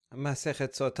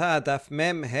Masechet Sotah, Daf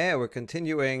Mem He. We're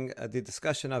continuing the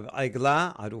discussion of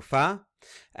Aigla, Arufa.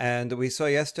 And we saw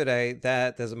yesterday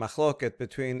that there's a machloket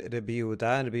between Rabbi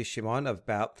Yehuda and Rabbi Shimon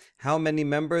about how many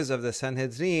members of the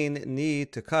Sanhedrin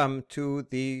need to come to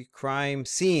the crime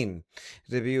scene.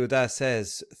 Rabbi Yehuda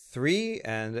says 3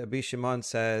 and Rabbi Shimon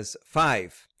says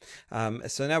 5.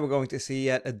 So now we're going to see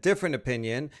yet a different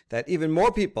opinion that even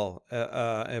more people,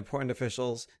 important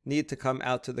officials, need to come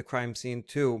out to the crime scene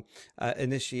to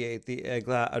initiate the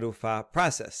Egla Arufa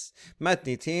process.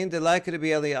 Matnitin de like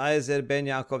Rabbi Eliezer ben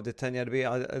Yaakov de Tanya Rabbi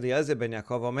Eliezer ben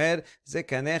Yaakov Omer ze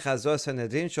kanecha zo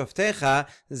Sanhedrin shoftecha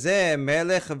ze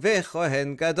melech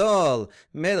vechohen gadol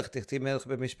melech tichtiv melech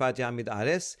b'mishpat yamid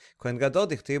ares kohen gadol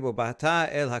tichtiv ubata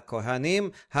el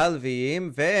hakohanim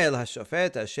halviim ve'el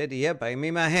hashofet asher yeh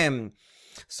b'yamim.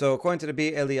 So according to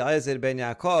Rabbi Eliezer ben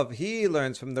Yaakov, he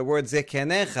learns from the word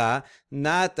zekenecha,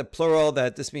 not the plural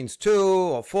that this means 2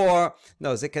 or 4.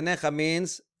 No, zekenecha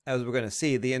means, as we're going to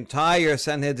see, the entire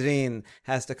Sanhedrin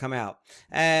has to come out.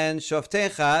 And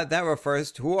shoftecha, that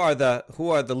refers to who are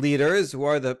the leaders,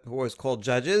 who is called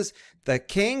judges, the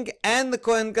king and the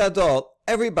Kohen Gadol,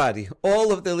 everybody,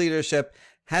 all of the leadership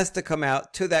has to come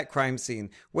out to that crime scene.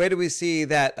 Where do we see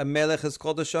that a melech is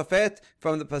called a shofet?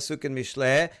 From the pasuk in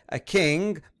Mishleh, a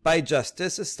king by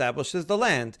justice establishes the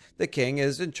land. The king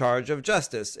is in charge of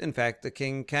justice. In fact, the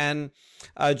king can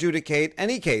adjudicate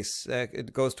any case.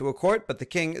 It goes to a court, but the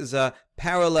king is a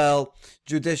parallel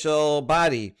judicial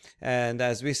body. And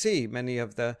as we see, many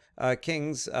of the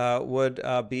kings would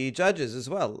be judges as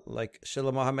well, like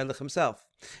Shlomo HaMelech himself.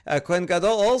 Kohen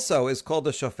Gadol also is called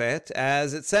a shofet,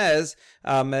 as it says.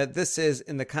 This is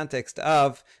in the context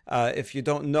of if you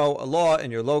don't know a law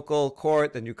in your local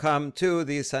court, then you come to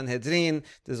the Sanhedrin.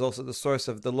 There's also the source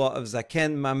of the law of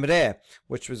Zaken Mamre,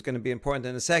 which was going to be important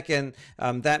in a second.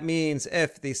 That means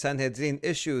if the Sanhedrin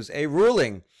issues a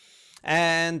ruling,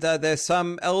 and there's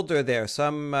some elder there,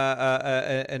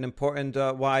 an important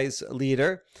wise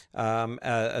leader,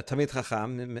 a Tamid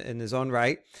Chacham in his own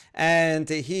right, and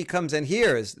he comes and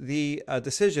hears the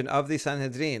decision of the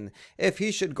Sanhedrin. If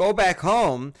he should go back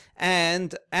home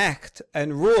and act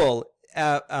and rule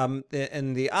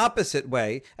in the opposite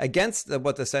way against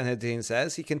what the Sanhedrin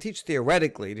says, he can teach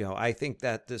theoretically, I think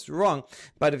that this is wrong,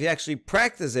 but if he actually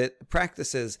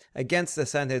practices against the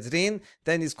Sanhedrin,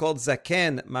 then he's called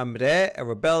Zaken Mamre, a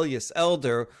rebellious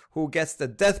elder who gets the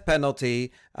death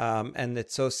penalty, and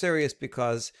it's so serious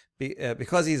because he's a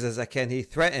Zaken, he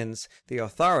threatens the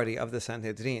authority of the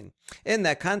Sanhedrin. In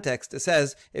that context, it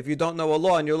says, if you don't know a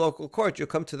law in your local court, you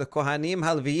come to the Kohanim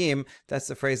Halviim, that's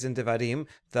the phrase in Devarim,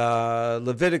 the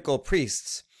Levitical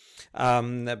priests,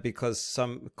 because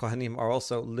some Kohanim are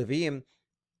also Leviim,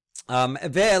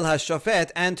 Ve'el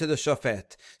HaShofet, and to the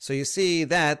Shofet. So you see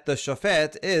that the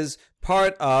Shofet is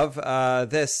part of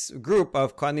this group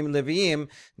of Kohanim Leviim.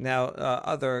 Now,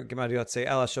 other Gemariot say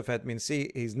El HaShofet means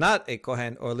he's not a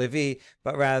Kohen or Levi,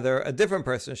 but rather a different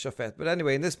person, Shofet. But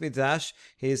anyway, in this Midrash,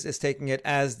 he's taking it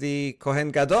as the Kohen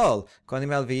Gadol, Kohanim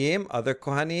Leviim, other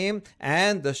Kohanim,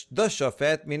 and the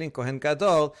Shofet, meaning Kohen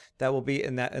Gadol, that will be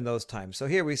in those times. So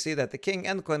here we see that the king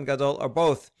and Kohen Gadol are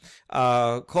both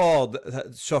called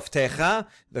Shoftecha.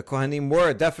 The Kohanim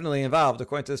were definitely involved,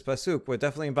 according to this pasuk, were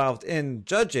definitely involved in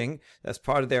judging. That's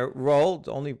part of their role.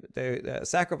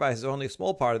 Sacrifice is only a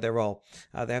small part of their role.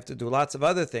 They have to do lots of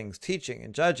other things, teaching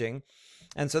and judging.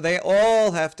 And so they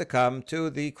all have to come to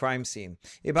the crime scene.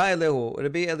 Iba elehu,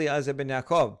 Rabbi Eliezer ben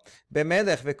Yaakov,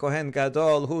 bemelech vekohen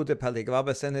gadol hu de paligva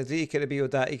besenedri ke Rabbi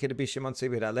Yehuda ke Rabbi Shimon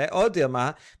tzibira le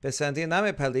odilma besenedri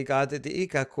name paligad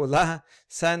deika kula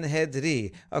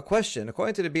sanhedri. A question,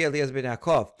 according to Rabbi Eliezer ben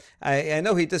Yaakov, I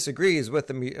know he disagrees with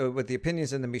the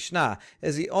opinions in the Mishnah.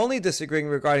 Is he only disagreeing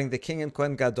regarding the king and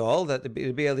Kohen Gadol, that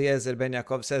Rabbi Eliezer ben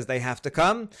Yaakov says they have to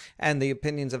come, and the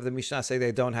opinions of the Mishnah say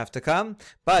they don't have to come,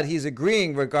 but he's agreeing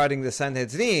regarding the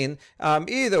Sanhedrin,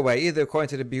 either way, either according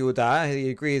to the Yehuda, he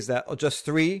agrees that just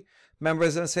 3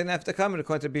 members of the Sanhedrin have to come, and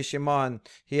according to Rabbi Shimon,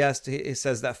 he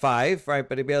says that 5, right?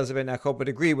 But Rabbi Eliezer ben Yaakov would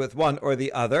agree with one or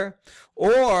the other,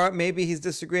 or maybe he's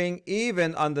disagreeing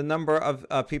even on the number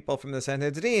of people from the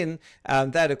Sanhedrin,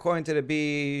 that according to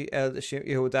Rabbi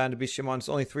Yehuda and Rabbi Shimon, it's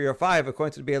only 3 or 5.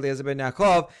 According to Rabbi Eliezer ben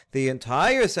Yaakov, the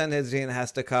entire Sanhedrin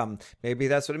has to come. Maybe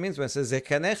that's what it means when it says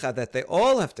Zekanecha, that they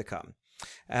all have to come.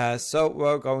 So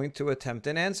we're going to attempt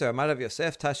an answer. Amar Rav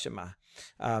Yosef Tashema.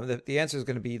 The answer is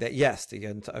going to be that yes,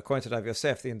 according to Rav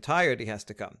Yosef, the entirety has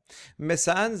to come.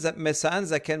 Mesan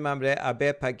zaken mamre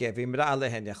abe pagev imra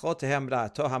alehen yachot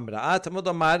hamra to hamra tamud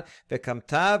omar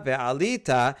vekamta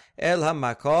ve'alita el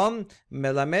hamakom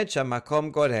melamed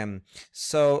shamakom gorem.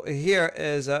 So here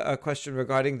is a question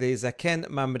regarding the zaken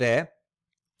mamre.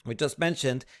 we just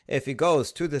mentioned, if he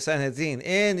goes to the Sanhedrin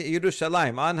in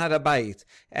Yerushalayim on Harabayit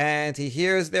and he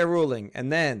hears their ruling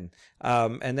and then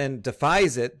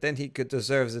defies it, then he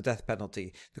deserves the death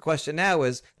penalty. The question now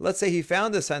is, let's say he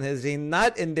found the Sanhedrin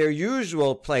not in their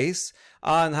usual place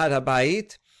on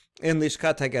Harabayit in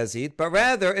Lishkat Hagazit, but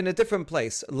rather in a different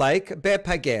place, like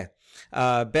Bepageh.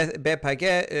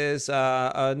 Bepageh is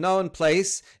a known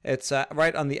place. It's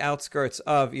right on the outskirts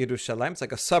of Yerushalayim. It's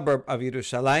like a suburb of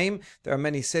Yerushalayim. There are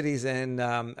many cities in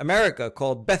America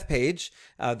called Bethpage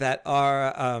that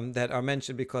are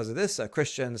mentioned because of this.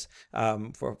 Christians,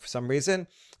 for some reason,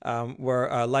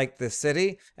 were like this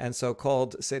city, and so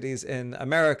called cities in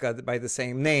America by the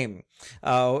same name.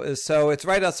 So it's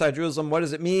right outside Jerusalem. What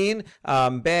does it mean?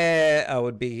 Be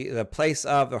would be the place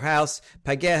of the house.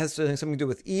 Pageh has something to do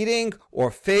with eating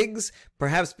or figs,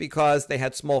 perhaps because they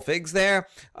had small figs there.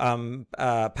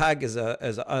 Pag is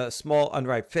a small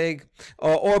unripe fig,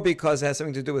 or because it has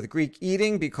something to do with Greek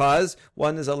eating, because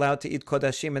one is allowed to eat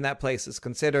kodashim in that place. It's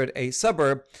considered a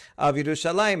suburb of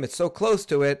Yerushalayim. It's so close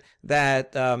to it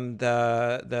that the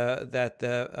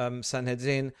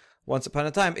Sanhedrin once upon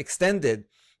a time extended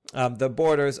the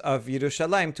borders of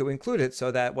Yerushalayim to include it so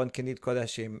that one can eat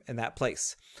kodashim in that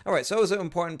place. All right, so it was an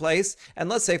important place. And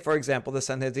let's say, for example, the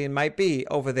Sanhedrin might be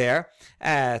over there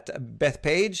at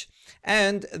Bethpage,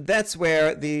 and that's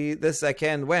where this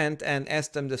Zaken went and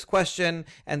asked him this question,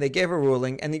 and they gave a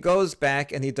ruling, and he goes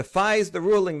back and he defies the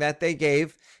ruling that they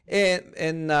gave at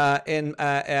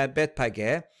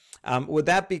Bethpageh. Would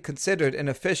that be considered an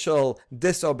official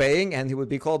disobeying, and he would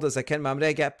be called as a Zaken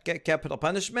Mamre, capital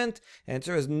punishment?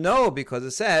 Answer is no, because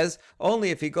it says only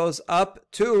if he goes up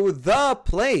to the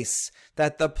place,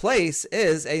 that the place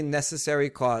is a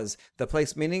necessary cause. The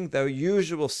place meaning the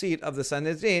usual seat of the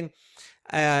Sanhedrin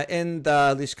in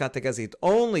the Lishkat Hagazit.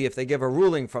 Only if they give a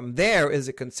ruling from there is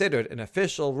it considered an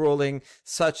official ruling,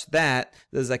 such that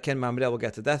the Zaken Mamre will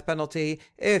get the death penalty.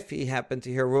 If he happened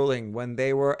to hear ruling when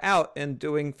they were out and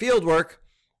doing field work,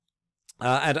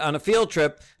 on a field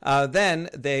trip, then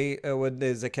the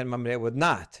Zaken Mamre would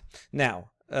not.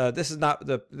 Now, this is not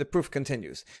the proof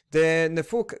continues. The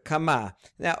nefuk kama.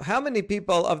 Now, how many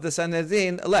people of the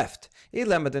Sanhedrin left? Now,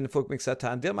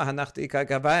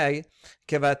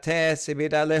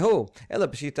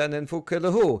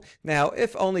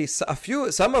 if only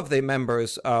some of the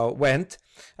members went,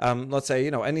 let's say,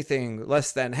 anything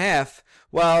less than half,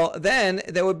 well, then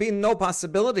there would be no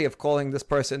possibility of calling this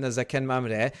person as a Zaken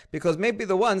Mamre, because maybe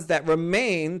the ones that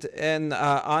remained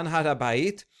on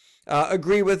Harabayit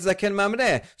agree with Zaken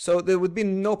Mamre. So there would be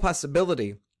no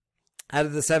possibility. Out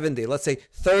of the 70, let's say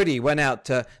 30 went out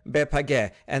to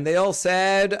Bepageh, and they all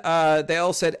said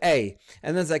A.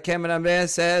 And then Zaken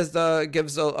Mamre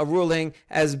gives a ruling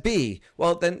as B.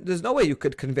 Well, then there's no way you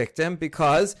could convict him,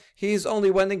 because he's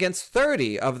only went against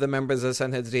 30 of the members of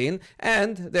Sanhedrin,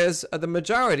 and there's the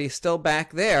majority still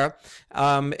back there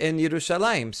in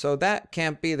Yerushalayim. So that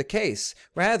can't be the case.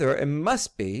 Rather, it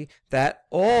must be that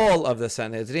all of the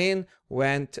Sanhedrin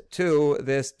went to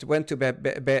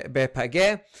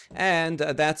Bepageh, and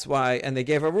that's why, and they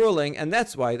gave a ruling, and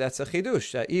that's why that's a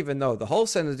chidush. Even though the whole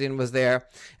Sanhedrin was there,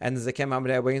 and the Zaken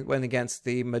Mamre went against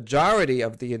the majority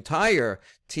of the entire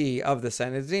of the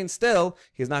Sanhedrin, still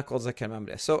he's not called Zaken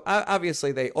Mamre. So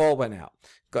obviously they all went out.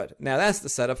 Good. Now that's the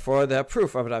setup for the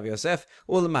proof of Rav Yosef.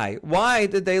 Ulmai. Why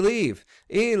did they leave?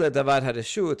 Is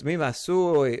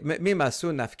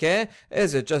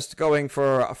it just going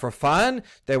for fun?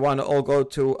 They want to all go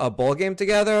to a ball game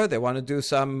together. They want to do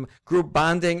some group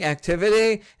bonding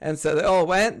activity, and so they all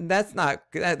went.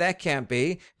 That can't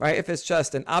be right. If it's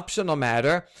just an optional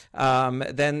matter,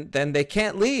 then they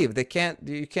can't leave. You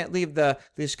can't leave the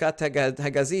Lishkat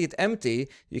Hagazit empty.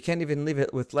 You can't even leave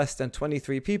it with less than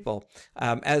 23 people.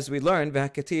 As we learned,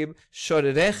 V'hakatib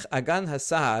shorerech agan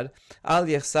hasad al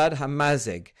yechsad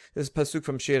hamazeg. This is pasuk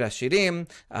from Shir Hashirim,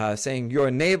 saying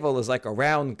your navel is like a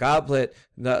round goblet.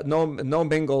 No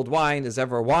mingled wine is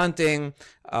ever wanting.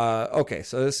 Okay,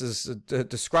 so this is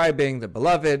describing the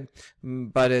beloved,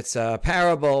 but it's a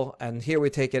parable, and here we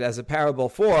take it as a parable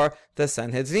for the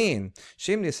Sanhedrin.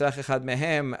 Shim nisrach echad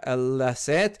mehem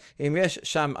laset im yesh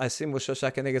sham asim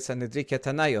u'shosha keneged Sanhedrin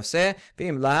ketana yoseh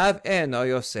v'im lav eno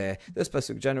yoseh. This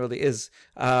pasuk generally is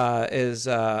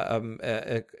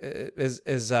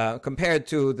compared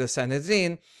to the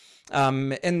Sanhedrin.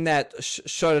 In that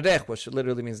shorerech, which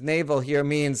literally means navel, here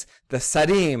means the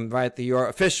sarim, right? Your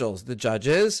officials, the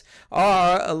judges,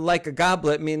 are like a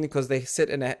goblet, meaning because they sit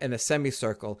in a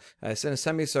semicircle. Sit in a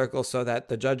semicircle so that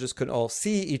the judges can all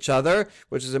see each other,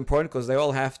 which is important because they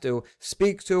all have to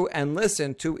speak to and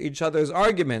listen to each other's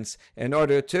arguments in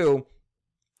order to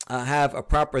have a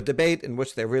proper debate in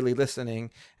which they're really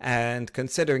listening and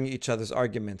considering each other's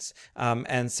arguments.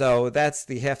 And so that's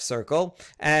the half circle.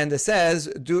 And it says,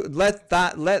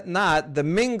 let not the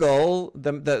mingle,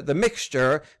 the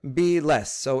mixture be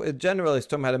less. So it generally is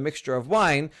talking about a mixture of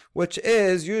wine, which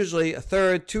is usually a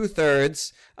third,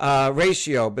 2/3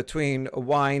 ratio between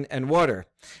wine and water.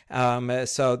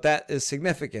 So that is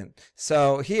significant.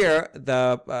 So here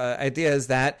the idea is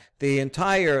that the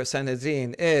entire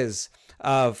Sanhedrin is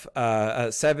of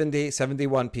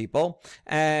 71 people,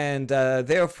 and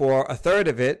therefore a third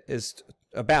of it is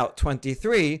about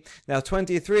 23. Now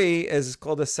 23 is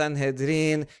called a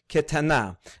Sanhedrin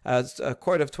Ketana. A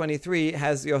court of 23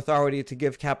 has the authority to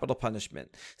give capital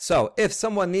punishment. So if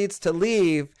someone needs to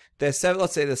leave, let's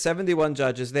say the 71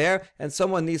 judges there, and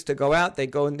someone needs to go out, they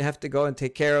have to go and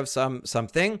take care of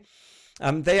something.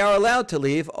 They are allowed to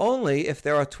leave only if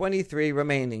there are 23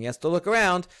 remaining. He has to look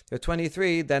around. There are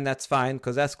 23, then that's fine,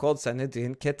 because that's called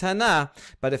Sanhedrin Ketana.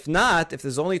 But if not, if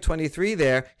there's only 23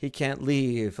 there, he can't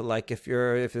leave. Like if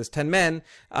there's 10 men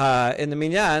in the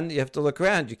minyan, you have to look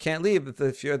around. You can't leave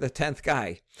if you're the 10th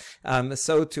guy.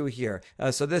 So too here.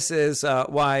 So this is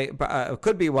why,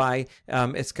 could be why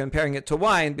it's comparing it to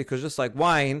wine, because just like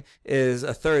wine is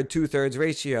a third, 2/3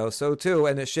 ratio, so too,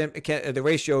 and the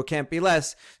ratio can't be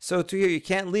less, so too here you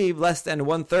can't leave less than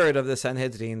 1/3 of the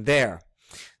Sanhedrin there.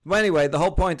 Well, anyway, the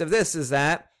whole point of this is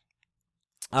that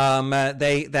the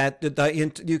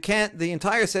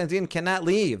entire Sanhedrin cannot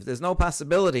leave. There's no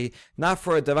possibility, not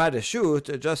for a Davar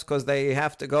Reshut, just because they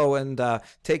have to go and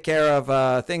take care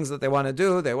of things that they want to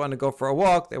do. They want to go for a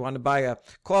walk. They want to buy a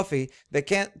coffee. They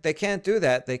can't do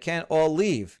that. They can't all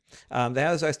leave. There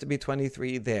has to be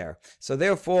 23 there. So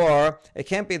therefore, it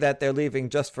can't be that they're leaving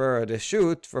just for the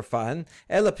shoot, for fun.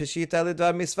 Ela peshita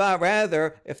l'dvar mitzvah.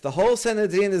 Rather, if the whole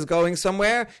Sanhedrin is going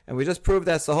somewhere, and we just proved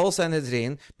that's the whole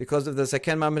Sanhedrin because of the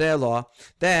Zaken Mamreh law,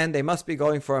 then they must be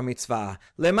going for a mitzvah.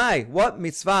 Lemai, what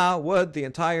mitzvah would the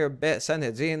entire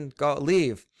Sanhedrin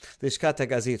leave? Lishkat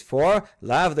HaGazit 4,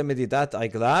 Lav the Medidat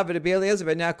Aigla, Rabbi Eliezer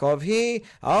ben Yaakov,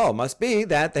 must be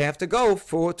that they have to go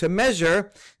to measure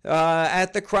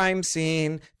at the crime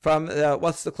scene from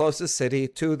what's the closest city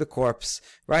to the corpse,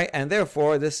 right? And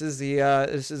therefore, this is the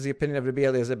opinion of Rabbi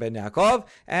Eliezer ben Yaakov,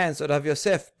 and so Rav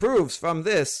Yosef proves from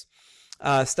this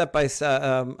step by this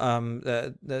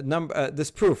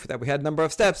proof that we had a number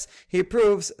of steps. He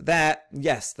proves that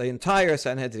yes, the entire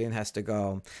Sanhedrin has to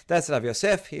go. That's Rav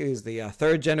Yosef. He is the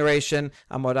third generation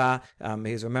Amorah.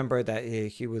 He's remembered that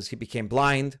he became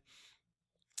blind.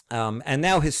 And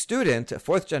now his student,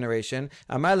 fourth generation,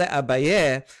 Amar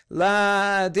le'Abaye,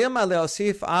 la dirma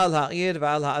le'osif al ha'ir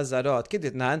v'al ha'azarot.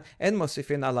 Kiditnan, en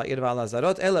mosifin al ha'ir v'al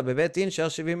ha'azarot, ela bebet din shel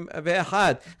 71.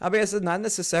 Abaye says, not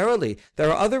necessarily. There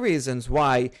are other reasons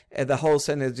why the whole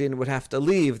Sanhedrin would have to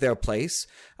leave their place.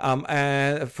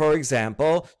 For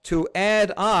example, to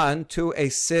add on to a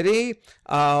city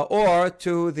or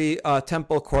to the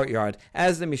temple courtyard.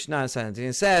 As the Mishnah in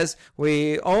Sanhedrin says,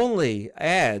 we only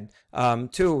add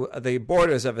to the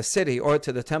borders of a city or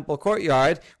to the temple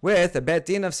courtyard with a bet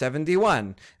din of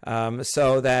 71.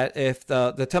 So that if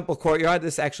the temple courtyard,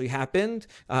 this actually happened,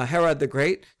 Herod the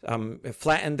Great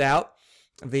flattened out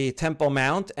the Temple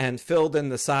Mount and filled in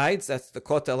the sides. That's the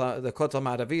Kotel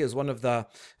Maravi is one of the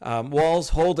walls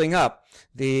holding up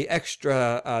the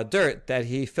extra dirt that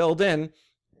he filled in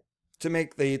to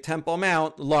make the Temple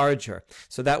Mount larger.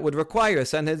 So that would require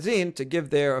Sanhedrin to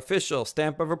give their official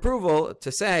stamp of approval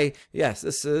to say, yes,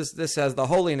 this has the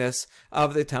holiness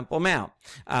of the Temple Mount.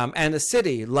 And a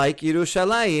city like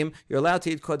Yerushalayim, you're allowed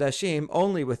to eat Kodashim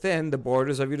only within the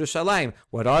borders of Yerushalayim.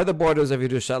 What are the borders of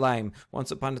Yerushalayim?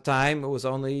 Once upon a time, it was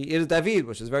only Ir David,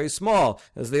 which is very small.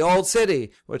 There's the old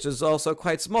city, which is also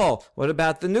quite small. What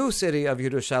about the new city of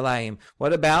Yerushalayim?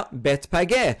 What about Bet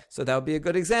Pageh? So that would be a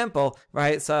good example,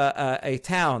 right? So, a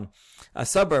town, a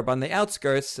suburb on the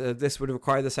outskirts, this would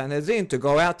require the Sanhedrin to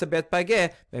go out to Bet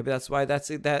Pageh. Maybe that's why that's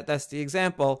the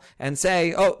example, and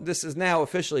say, oh, this is now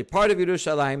officially part of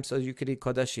Yerushalayim, so you could eat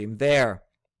Kodashim there.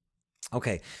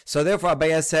 Okay, so therefore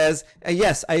Abaye says,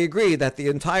 yes, I agree that the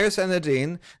entire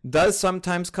Sanhedrin does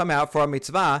sometimes come out for a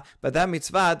mitzvah, but that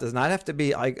mitzvah does not have to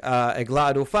be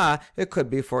Egla Arufa. It could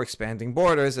be for expanding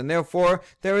borders, and therefore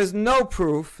there is no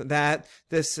proof that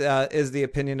this is the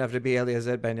opinion of Rabbi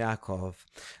Eliezer ben Yaakov.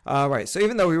 All right, so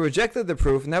even though we rejected the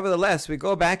proof, nevertheless we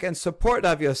go back and support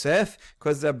Rav Yosef,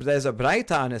 because there's a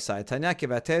braita on his side. Tanya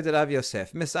kivated Rav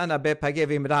Yosef, misana be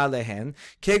pagev imra lehen,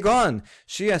 kegon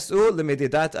shiyasu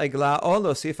lemedidat Egla או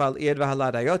להוסיף על עיר ועל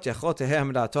עריות יכול תהא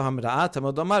המראתו המראה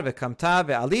תלמוד לומר וקמת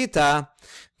ועלית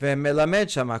ומלמד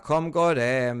שהמקום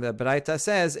גורם. The Braita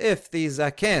says if the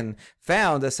zaken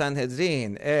found a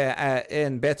Sanhedrin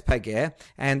in Bet Pageh,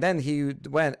 and then he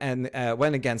went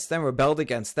against them, rebelled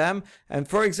against them. And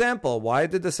for example, why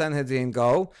did the Sanhedrin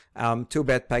go to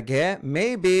Bet Pageh?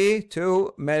 Maybe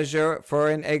to measure for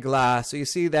an eglah. So you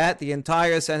see that the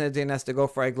entire Sanhedrin has to go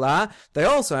for eglah. They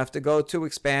also have to go to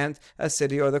expand a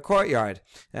city or the courtyard.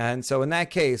 And so in that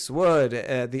case, would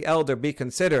the elder be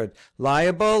considered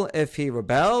liable if he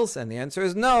rebels? And the answer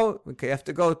is no. You have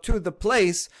to go to the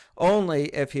place only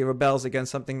if he rebels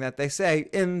against something that they say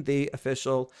in the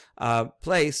official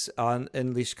place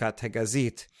in Lishkat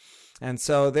Hagazit. And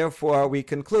so, therefore, we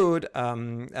conclude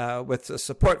with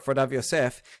support for Rav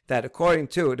Yosef that according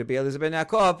to Rabbi Eliezer ben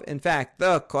Yaakov, in fact,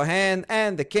 the Kohen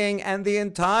and the king and the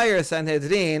entire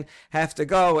Sanhedrin have to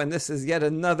go. And this is yet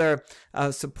another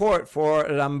support for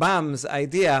Rambam's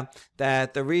idea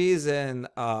that the reason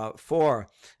for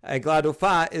Eglah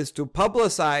Arufa is to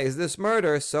publicize this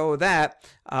murder so that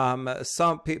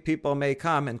some people may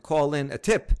come and call in a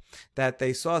tip that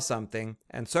they saw something.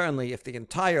 And certainly if the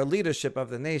entire leadership of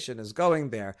the nation is going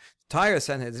there, entire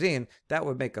Sanhedrin, that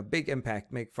would make a big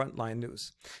impact, make frontline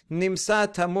news.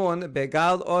 Nimsa tamun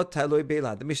begal o talui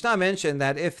bilad. The Mishnah mentioned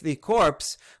that if the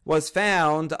corpse was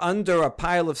found under a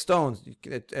pile of stones,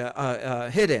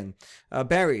 hidden,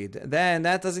 buried, then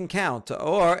that doesn't count.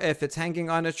 Or if it's hanging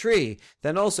on a tree,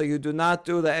 then also you do not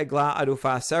do the Eglah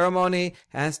Arufa ceremony. It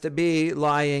has to be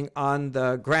lying on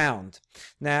the ground.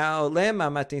 Now,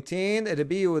 lema matitin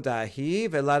Rabbi Yehuda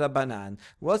vela Rabbanan.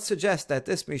 What suggests that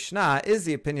this Mishnah is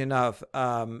the opinion of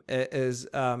is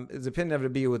the opinion of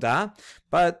Rabbi Yehuda,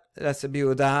 but that's Rabbi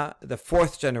Yehuda, the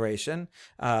fourth generation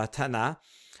Tana.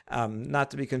 Not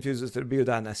to be confused with Rabbi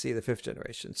Yehuda Nasi, the fifth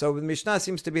generation. So the Mishnah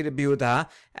seems to be Rabbi Yehuda,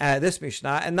 this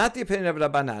Mishnah, and not the opinion of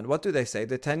Rabbanan. What do they say?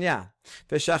 The Tanya.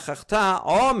 V'shachachta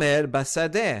omer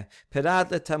basadeh perat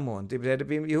letamun. Divrei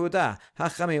Rabbi Yehuda.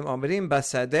 Hachamim omrim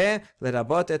basadeh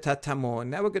lerabot et hatamun.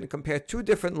 Now we're going to compare two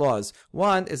different laws.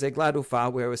 One is Eglah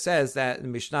Arufa, where it says that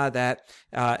in Mishnah that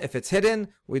if it's hidden,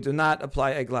 we do not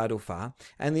apply Eglah Arufa.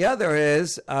 And the other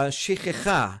is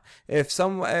shichicha.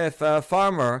 If a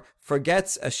farmer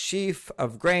forgets a sheaf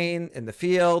of grain in the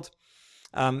field,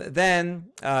 then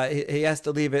he has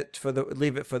to leave it for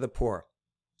the poor.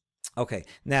 Okay,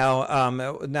 now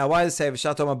why does it say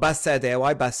v'shatoma basadeh?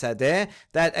 Why basadeh?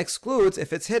 That excludes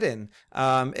if it's hidden.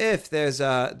 If there's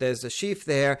a sheaf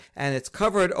there and it's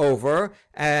covered over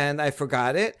and I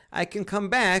forgot it, I can come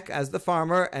back as the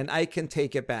farmer and I can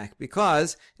take it back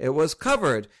because it was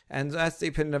covered. And that's the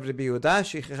opinion of Rabbi Yehuda.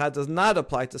 Shichicha does not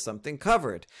apply to something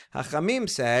covered. Hachamim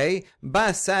say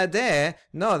basadeh.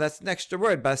 No, that's an extra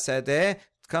word. Basadeh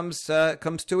comes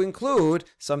to include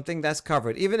something that's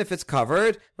covered. Even if it's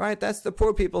covered, right, that's the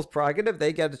poor people's prerogative.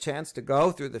 They get a chance to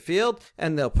go through the field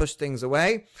and they'll push things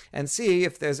away and see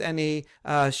if there's any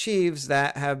sheaves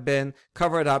that have been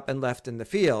covered up and left in the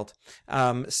field.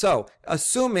 So,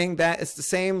 assuming that it's the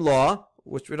same law,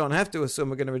 which we don't have to assume,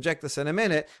 we're going to reject this in a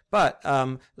minute, but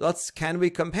can we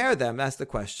compare them? That's the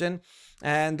question.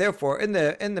 And therefore, in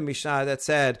the Mishnah that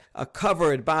said a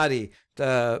covered body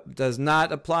does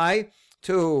not apply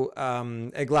to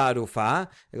Eglah Arufa.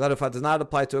 Eglah Arufa does not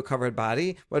apply to a covered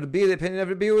body. What would be the opinion of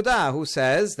Rabbi Yehuda, who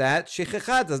says that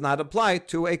Shichicha does not apply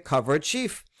to a covered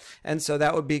sheaf. And so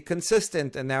that would be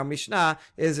consistent. And our Mishnah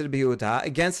is Rabbi Yehuda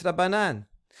against Rabbanan.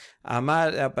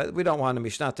 But we don't want a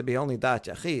Mishnah to be only Dat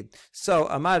Yachid. So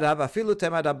Amar Rav afilu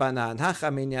tema Rabbanan hacha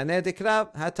minyane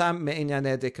dikra hatam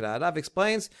meinyane dikra. Rav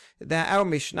explains that our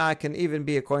Mishnah can even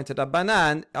be according to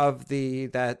Rabbanan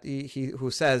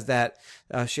who says that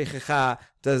Shechicha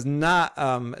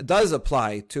does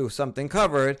apply to something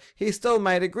covered. He still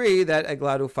might agree that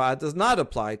Eglah Arufa does not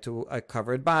apply to a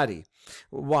covered body.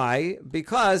 Why?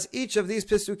 Because each of these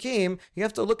Pisukim, you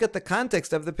have to look at the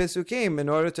context of the Pisukim in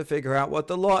order to figure out what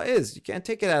the law is. You can't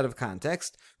take it out of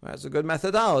context. That's a good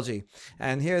methodology.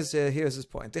 And here's his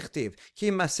point. Tichtiv.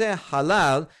 Ki maseh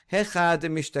halal hecha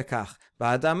demishdekach.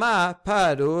 Ba'adama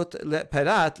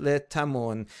parat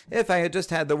letamun. If I had just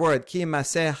had the word ki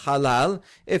maseh halal,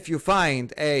 if you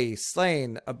find a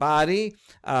slain body,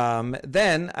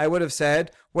 then I would have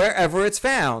said wherever it's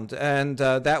found. And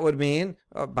that would mean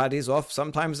bodies off.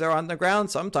 Sometimes they're on the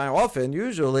ground,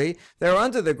 usually they're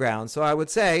under the ground. So I would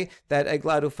say that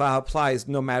Eglah Arufa applies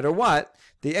no matter what.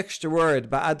 The extra word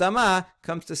ba'adama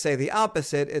comes to say the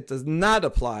opposite. It does not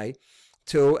apply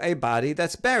to a body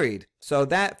that's buried. So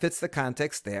that fits the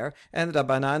context there, and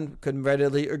Rabbanan could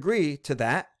readily agree to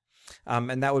that.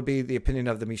 And that would be the opinion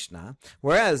of the Mishnah.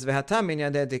 Whereas, regarding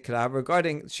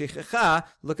shichecha,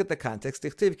 look at the context.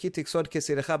 Dichtiv ki tiksod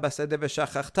kesirecha basede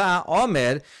v'shachachta,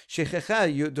 omer, shichecha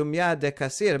yudumya de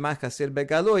kasir, ma kasir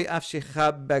begalui, af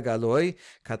shichecha begalui,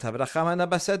 katav rachamana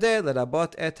basede,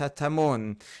 lerabot et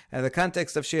hatamun. And the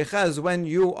context of shichecha is when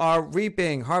you are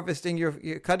reaping, harvesting,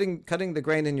 you're cutting the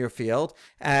grain in your field,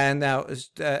 and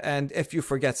if you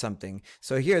forget something.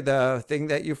 So here, the thing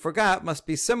that you forgot must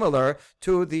be similar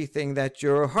to the thing that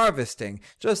you're harvesting.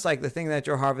 Just like the thing that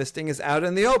you're harvesting is out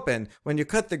in the open. When you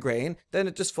cut the grain, then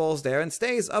it just falls there and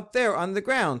stays up there on the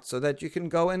ground so that you can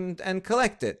go and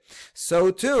collect it.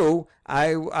 So too,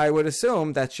 I would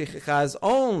assume that shichecha is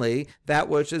only that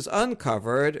which is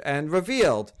uncovered and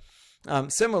revealed.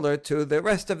 Similar to the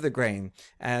rest of the grain.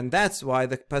 And that's why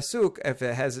the pasuk, if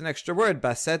it has an extra word,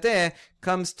 basadeh,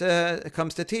 comes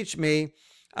to teach me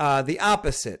the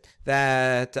opposite,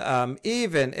 that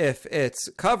even if it's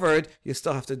covered, you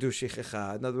still have to do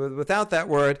shichecha. In other words, without that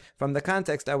word, from the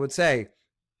context, I would say,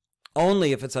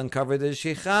 only if it's uncovered is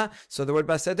shicha, so the word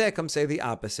basadeh comes say the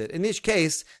opposite. In each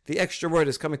case, the extra word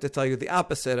is coming to tell you the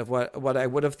opposite of what I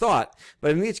would have thought.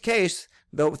 But in each case,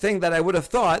 the thing that I would have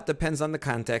thought depends on the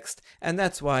context, and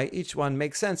that's why each one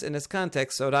makes sense in its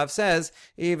context. So Rav says,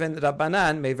 even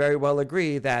Rabbanan may very well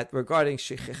agree that regarding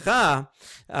shichecha,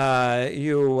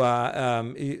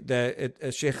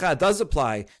 shichecha does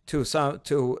apply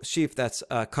to sheaf that's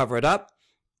covered up.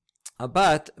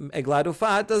 But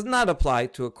egladufa does not apply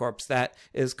to a corpse that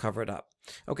is covered up.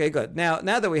 Okay, good. Now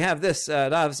that we have this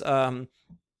Rav's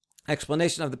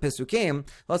explanation of the Pesukim,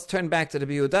 let's turn back to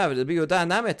Rabbi Yehuda. Rabbi Yehuda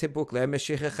name tipukle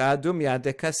meshichecha dumya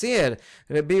de kasir.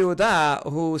 Rabbi Yehuda,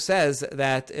 who says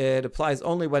that it applies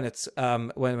only when it's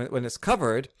when it's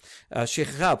covered.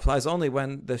 Shichecha applies only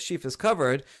when the sheaf is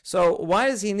covered. So why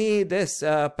does he need this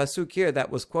pasuk here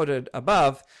that was quoted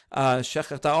above?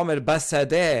 Shechata omer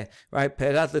basadeh, right?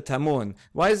 Perat letamun.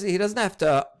 Why is he doesn't have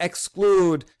to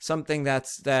exclude something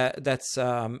that's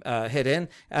hidden?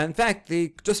 In fact,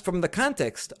 just from the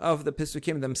context of the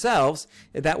Pesukim themselves,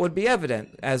 that would be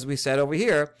evident. As we said over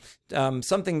here,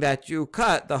 something that you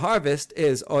cut, the harvest,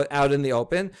 is out in the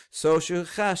open, so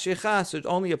shicha should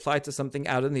only apply to something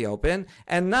out in the open,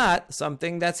 and not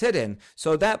something that's hidden.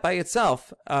 So that by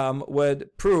itself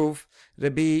would prove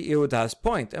Rabbi Yehuda's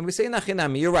point. And we say,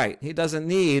 Nachinami, you're right. He doesn't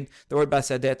need the word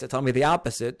basadeh to tell me the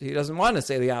opposite. He doesn't want to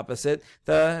say the opposite.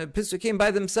 The Pesukim by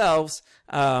themselves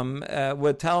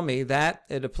would tell me that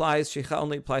it applies, shicha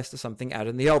only applies to something out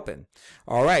in the open.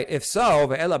 All right, if so,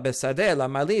 ve'ela besadeh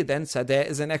lamali, then sadeh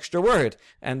is an extra word.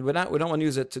 And we don't want to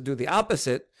use it to do the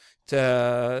opposite,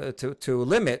 to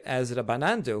limit, as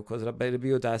Rabbanan do, because Rabbi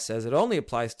Yehuda says it only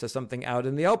applies to something out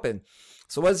in the open.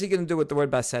 So what is he going to do with the word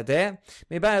basadeh?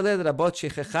 Rabbi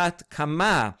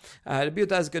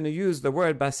Yehuda is going to use the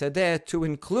word basadeh to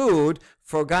include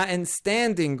forgotten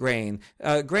standing grain,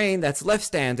 grain that's left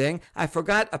standing. I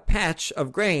forgot a patch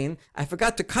of grain. I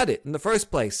forgot to cut it in the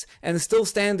first place, and it's still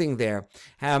standing there.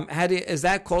 Is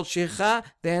that called shicha?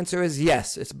 The answer is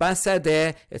yes. It's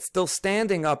basadeh. It's still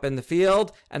standing up in the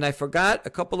field, and I forgot a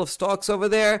couple of stalks over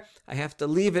there. I have to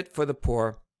leave it for the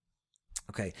poor.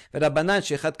 Okay, Rabbanan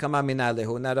shechat kama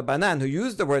minalehu. Now Rabbanan, who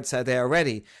used the word sadeh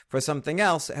already for something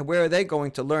else, where are they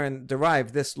going to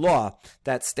derive this law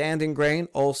that standing grain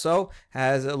also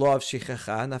has a law of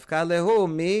shichecha? Nafka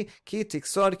lehu mi ki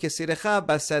tiksor kesirecha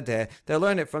basadeh. They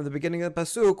learn it from the beginning of the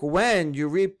pasuk when you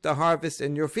reap the harvest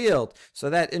in your field. So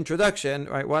that introduction,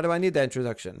 right? Why do I need that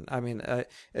introduction? I mean,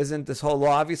 isn't this whole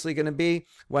law obviously going to be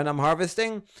when I'm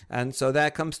harvesting? And so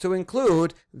that comes to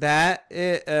include that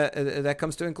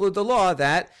comes to include the law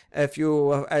that if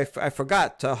I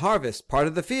forgot to harvest part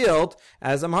of the field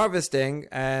as I'm harvesting,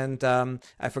 and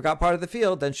I forgot part of the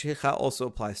field, then shicha also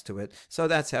applies to it. So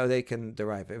that's how they can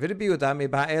derive it. Rabbi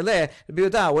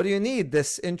Yehuda, what do you need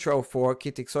this intro for?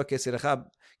 Kitikso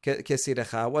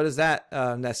kesirecha. What is that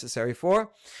necessary for?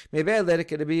 Rabbi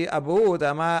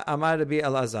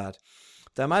Elazar.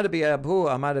 Damar Rabbi Abu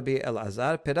Amar Rabbi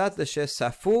Elazar Pirat l'she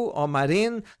safu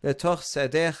omarin letoch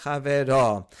sedeh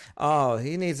chavero. Oh,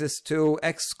 he needs us to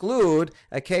exclude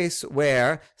a case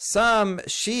where some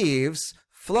sheaves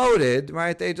floated,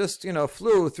 right? They just,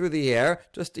 flew through the air.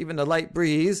 Just even a light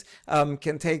breeze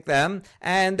can take them,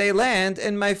 and they land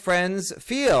in my friend's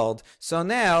field. So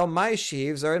now my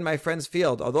sheaves are in my friend's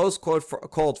field. Are those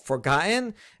called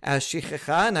forgotten as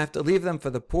shichecha, and I have to leave them for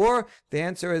the poor? The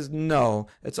answer is no.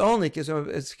 It's only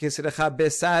kisirecha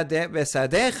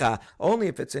besadecha. Only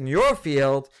if it's in your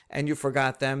field and you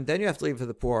forgot them, then you have to leave it for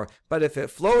the poor. But if it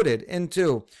floated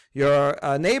into your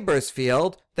neighbor's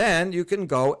field, then you can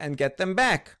go and get them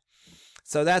back.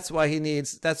 So that's why he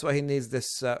needs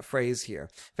this phrase here.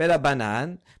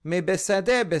 V'Rabbanan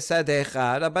mebesadeh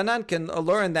besadecha. Rabbanan can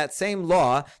learn that same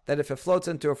law that if it floats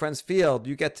into a friend's field,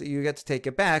 you get to take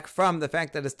it back from the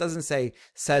fact that it doesn't say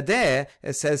sadeh,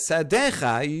 it says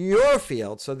sadecha, your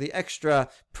field. So the extra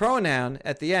pronoun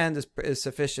at the end is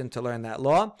sufficient to learn that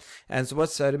law. And so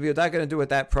what's Rabbi Yehuda going to do with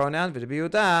that pronoun? Rabbi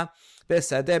Yehuda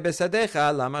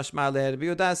besadecha lamashma le. Rabbi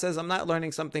Yehuda says, I'm not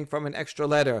learning something from an extra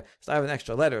letter. It's not an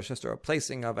extra letter, it's just a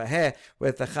replacing of a he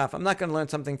with a chaf. I'm not going to learn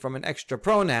something from an extra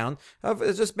pronoun.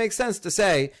 It just makes sense to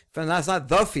say, it's not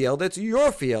the field, it's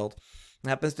your field. It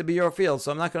happens to be your field,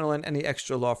 so I'm not going to learn any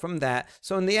extra law from that.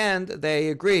 So in the end, they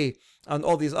agree on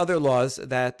all these other laws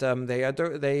that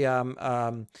that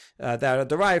are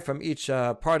derived from each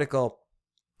particle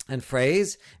and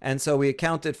phrase, and so we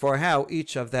accounted for how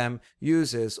each of them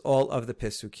uses all of the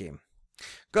Pesukim.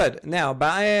 Good. Now,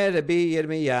 Ba'er Rabbi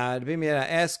Yirmiyah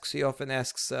asks, he often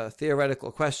asks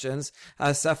theoretical questions.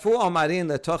 Safu omarin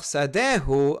letoch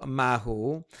sadehu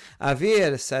mahu,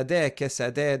 avir sadeh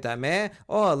kesadeh dameh,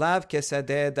 or lav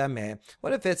kesadeh dameh.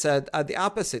 What if it's the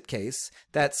opposite case,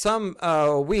 that some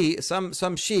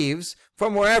sheaves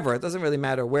from wherever, it doesn't really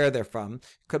matter where they're from,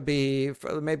 could be,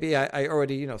 maybe I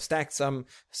already, stacked some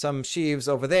sheaves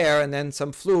over there, and then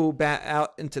some flew back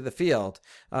out into the field.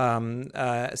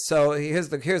 So here's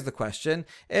the question.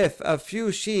 If a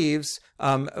few sheaves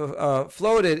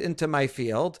floated into my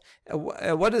field,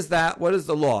 what is that? What is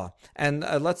the law? And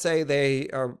let's say they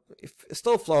are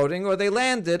still floating, or they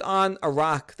landed on a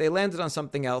rock. They landed on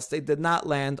something else. They did not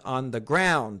land on the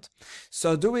ground.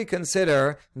 So do we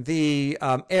consider the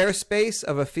airspace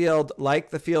of a field like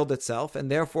the field itself, and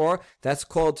therefore that's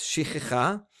called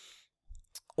shichicha?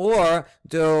 Or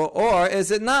is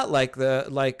it not like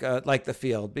the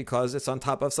field because it's on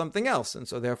top of something else, and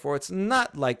so therefore it's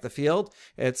not like the field.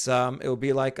 It will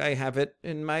be like I have it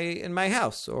in my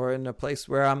house or in a place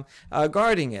where I'm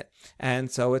guarding it,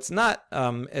 and so it's not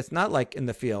like in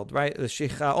the field, right? The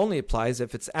shicha only applies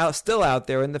if it's still out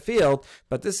there in the field,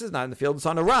 but this is not in the field. It's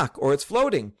on a rock or it's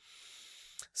floating.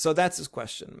 So that's his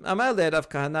question. Amar le Rav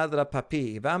Kahana le Rav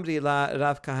Papi, v'amri la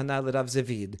Rav Kahana le Rav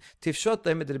Zevid. Tifshot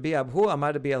lemed Rabbi Abhu,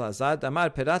 amar Rabbi Elazar,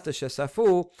 amar perat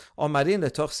shesafu, omarin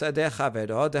letoch sadeh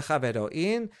chavero, de chavero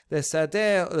in,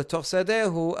 lesadeh letoch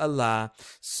sadehu Allah.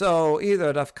 So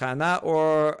either Rav Kahana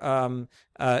or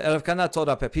Rav Kahana told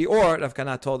Rav Papi, or Rav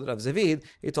Kahana told Rav Zevid,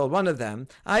 he told one of them,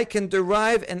 I can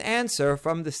derive an answer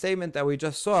from the statement that we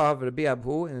just saw of Rabbi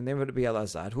Abhu in the name of Rabbi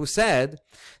Elazar, who said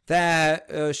that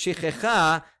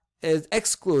shichecha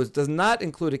does not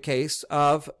include a case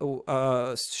of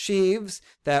sheaves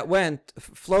that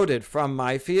floated from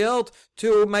my field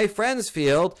to my friend's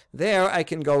field. There I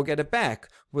can go get it back.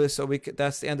 So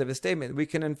that's the end of his statement. We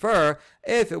can infer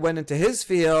if it went into his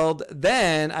field,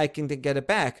 then I can get it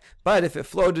back. But if it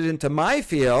floated into my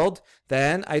field,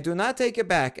 then I do not take it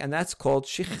back, and that's called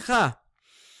shichicha.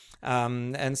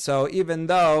 And so even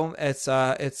though it's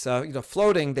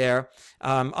floating there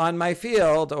on my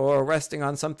field or resting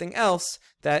on something else,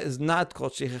 that is not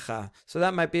called shichicha. So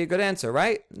that might be a good answer,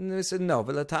 right? And we said no.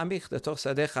 Safu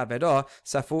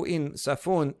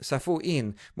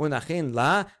in munachin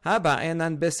la haba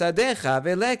enan besadecha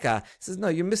veleka. Says no,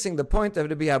 you're missing the point of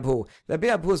Rabbi Abhu. Rabbi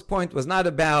Abhu's point was not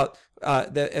about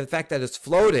the fact that it's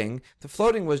floating. The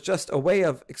floating was just a way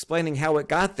of explaining how it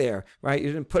got there, right?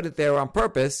 You didn't put it there on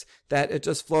purpose, that it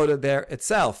just floated there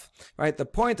itself, right? The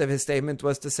point of his statement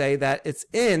was to say that it's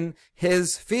in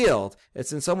his field.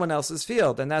 It's in someone else's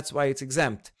field, and that's why it's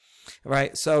exempt.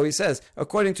 Right, so he says,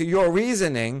 according to your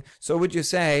reasoning, so would you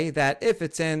say that if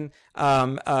it's in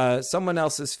someone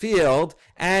else's field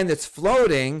and it's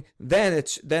floating, then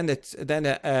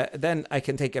I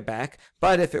can take it back.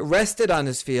 But if it rested on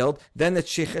his field, then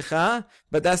it's shichicha.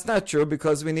 But that's not true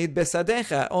because we need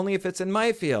besadecha only if it's in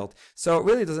my field. So it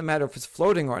really doesn't matter if it's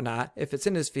floating or not. If it's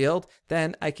in his field,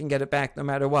 then I can get it back no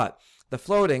matter what. The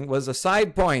floating was a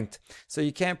side point, so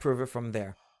you can't prove it from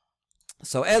there.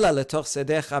 So ela letoch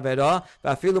sedeh chavero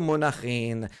v'afilu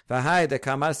munachin v'hai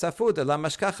dekamar safu de la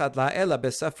mashkachat la ela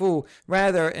besafu.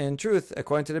 Rather, in truth,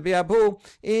 according to the Rabbi,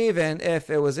 even if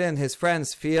it was in his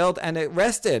friend's field and it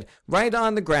rested right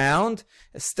on the ground,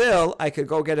 still I could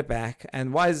go get it back.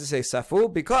 And why does it say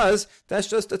safu? Because that's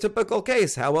just a typical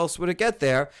case. How else would it get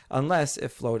there unless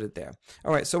it floated there?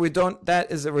 All right, so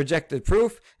that is a rejected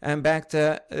proof. And back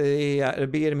to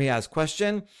Rabbi Yirmiyah's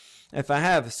question. If I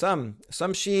have some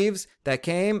sheaves that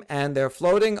came and they're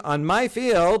floating on my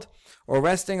field or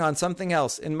resting on something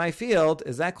else in my field,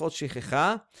 is that called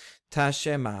shichicha?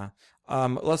 Tashema.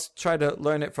 Let's try to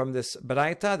learn it from this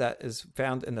Baraita that is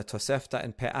found in the Tosefta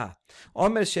and Pe'ah.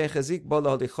 Omer shechazik bo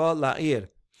lo licho la'ir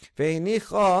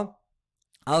ve'inicho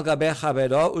Al gabe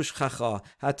chavero ushchacha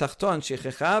hatachton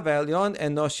shichecha ve'elyon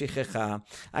eno shichecha.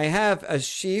 I have a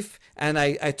sheaf and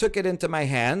I took it into my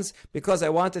hands because I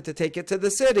wanted to take it to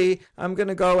the city. I'm going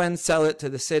to go and sell it to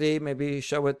the city, maybe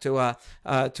show it to a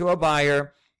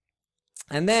buyer.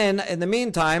 And then, in the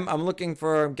meantime, I'm looking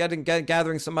for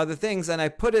gathering some other things, and I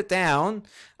put it down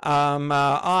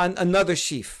on another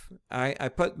sheaf. I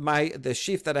put the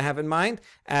sheaf that I have in mind,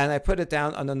 and I put it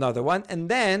down on another one, and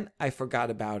then I forgot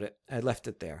about it. I left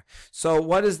it there. So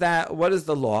what is that? What is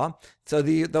the law? So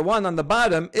the one on the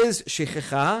bottom is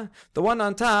shichecha. The one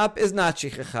on top is not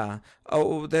shichecha.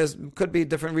 Oh, could be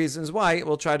different reasons why.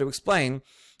 We'll try to explain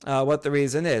what the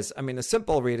reason is. I mean, a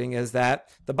simple reading is that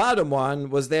the bottom one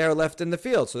was there left in the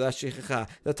field, so that's shichecha.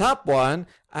 The top one,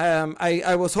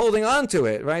 I was holding on to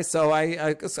it, right? So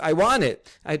I want it.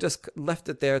 I just left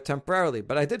it there temporarily,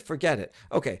 but I did forget it.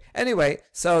 Okay. Anyway,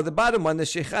 so the bottom one, the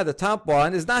shichecha, the top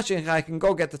one is not shichecha. I can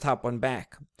go get the top one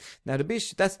back. Now,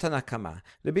 that's Tanakama.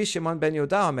 Rabbi Shimon ben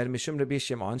Yehuda Omer mishum Rabbi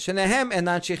Shimon shenehem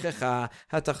enan shichecha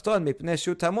hatachton mipnei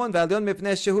shu tamun ve'alyon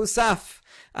mipnei shehu saf.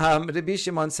 Rabbi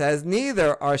Shimon says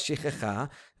neither are shichecha,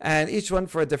 and each one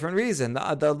for a different reason.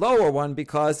 The lower one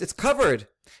because it's covered.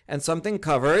 And something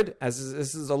covered, as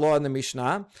this is a law in the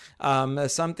Mishnah, a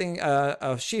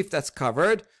sheaf that's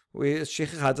covered,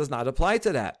 shichecha does not apply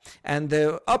to that. And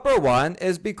the upper one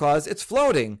is because it's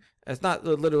floating. It's not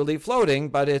literally floating,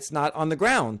 but it's not on the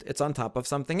ground. It's on top of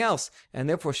something else. And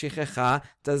therefore, shichecha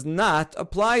does not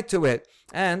apply to it.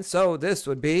 And so this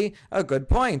would be a good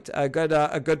point, a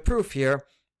good proof here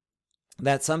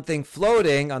that something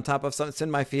floating on top of something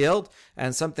in my field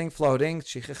and something floating,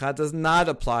 shichecha does not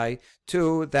apply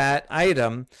to that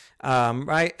item,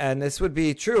 right? And this would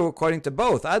be true according to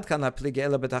both. Ad kan pligi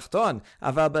ela betachton,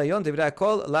 aval b'yon divrei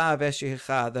kol la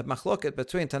shichecha. The machloket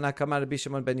between Tanakama and Rabbi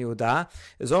Shimon ben Yehuda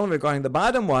is only regarding the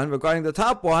bottom one. Regarding the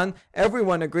top one,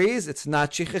 everyone agrees it's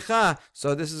not shichecha.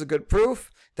 So this is a good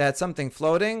proof that something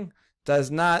floating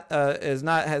has not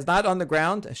on the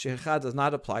ground, and shichecha does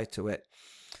not apply to it.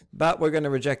 But we're going to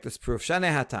reject this proof. Maybe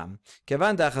in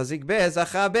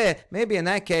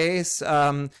that case,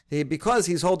 because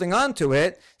he's holding on to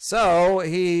it, so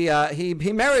he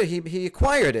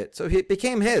acquired it, so it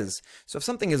became his. So if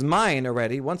something is mine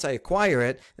already, once I acquire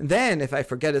it, then if I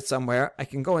forget it somewhere, I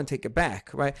can go and take it back.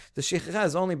 Right? The shichecha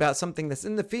is only about something that's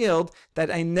in the field that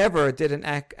I never did an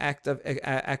act of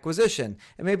acquisition,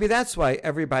 and maybe that's why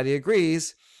everybody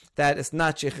agrees that it's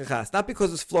not shichecha. It's not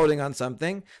because it's floating on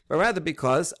something, but rather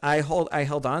because I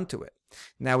held on to it.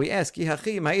 Now we ask, if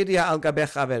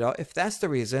that's the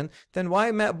reason, then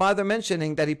why bother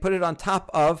mentioning that he put it on top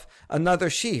of another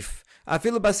sheaf?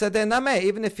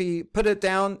 Even if he put it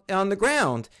down on the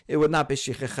ground, it would not be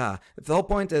shichecha. If the whole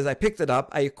point is I picked it up,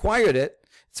 I acquired it,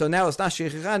 so now it's not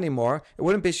shichecha anymore. It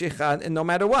wouldn't be shichecha no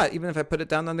matter what. Even if I put it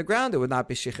down on the ground, it would not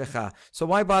be shichecha. So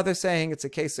why bother saying it's a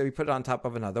case that we put it on top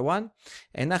of another one?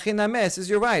 And Nachiname says,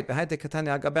 you're right.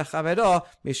 The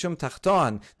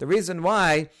reason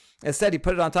why instead he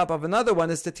put it on top of another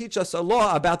one is to teach us a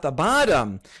law about the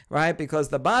bottom, right? Because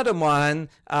the bottom one,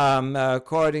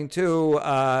 according to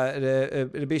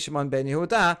Rabbi Shimon ben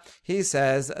Yehuda, he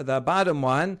says the bottom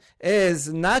one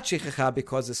is not shichecha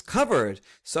because it's covered.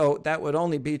 So that would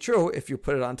only be true if you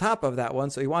put it on top of that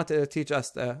one. So he wanted to teach us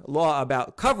the law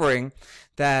about covering,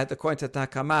 that according to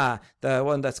Takama, the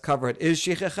one that's covered is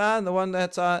shichecha, and the one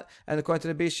that's and according to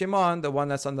Rabbi Shimon, the one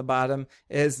that's on the bottom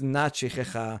is not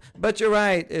shichecha. But you're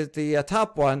right, the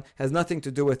top one has nothing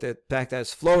to do with it, the fact that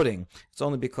it's floating. It's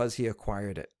only because he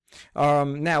acquired it.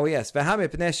 Now yes, wait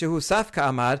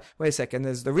a second.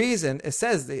 There's the reason. It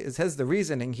says the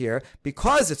reasoning here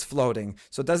because it's floating.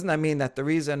 So doesn't that mean that the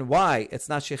reason why it's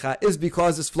not shichecha is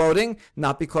because it's floating,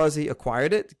 not because he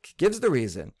acquired it? It gives the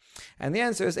reason. And the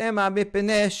answer is Ema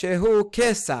mipnei shehu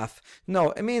kesaf.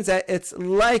 No, it means that it's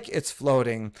like it's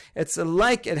floating. It's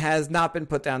like it has not been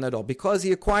put down at all. Because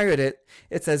he acquired it,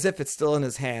 it's as if it's still in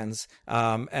his hands.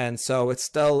 And so it's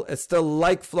still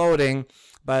like floating,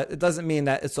 but it doesn't mean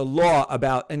that it's a law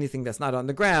about anything that's not on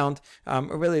the ground.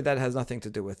 Really, that has nothing to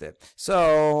do with it.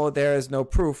 So there is no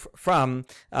proof from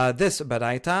this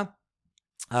baraita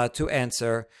to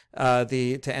answer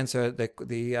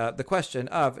the question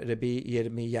of Rabbi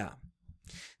Yirmiyah.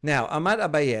 Now, Amar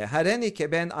Abaye, Hareni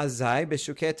keben azai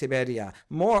beshuke Tiberia.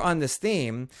 More on this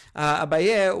theme,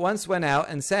 Abaye once went out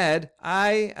and said,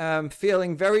 I am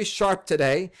feeling very sharp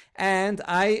today, and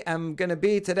I am going to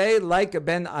be today like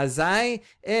Ben Azai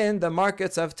in the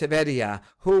markets of Tiberia.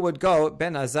 Who would go?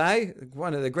 Ben Azai,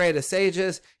 one of the greatest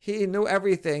sages, he knew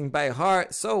everything by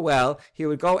heart so well, he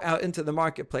would go out into the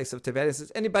marketplace of Tiberia. He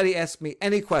says, anybody ask me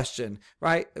any question,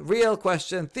 right? Real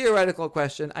question, theoretical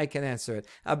question, I can answer it.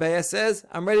 Abaye says,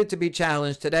 I'm ready to be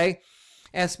challenged today.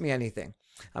 Ask me anything.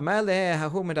 So one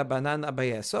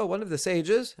of the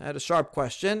sages had a sharp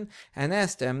question and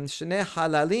asked him, Let's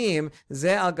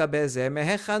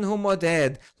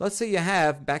say you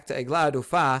have, back to Eglah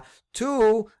Arufa,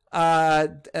 two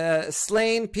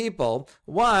slain people,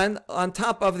 one on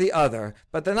top of the other,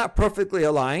 but they're not perfectly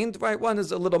aligned, right? One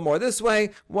is a little more this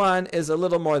way, one is a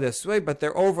little more this way, but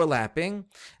they're overlapping.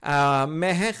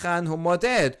 Mehechan hu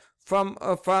moded. From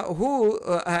who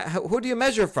do you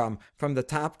measure from? From the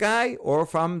top guy or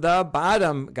from the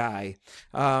bottom guy?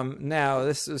 Now,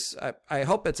 this is, I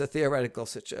hope it's a theoretical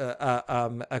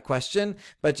a question,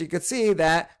 but you could see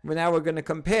that now we're going to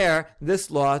compare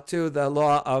this law to the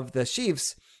law of the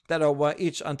sheaves that are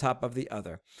each on top of the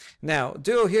other. Now,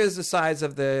 here's the size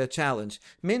of the challenge.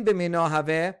 Min b'mino have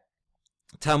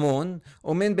tamun,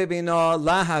 umin b'mino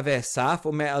la have saf,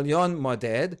 u'me'alyon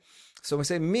moded. So we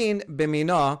say min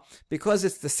b'mino because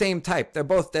it's the same type. They're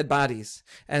both dead bodies,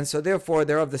 and so therefore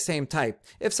they're of the same type.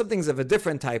 If something's of a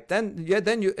different type, then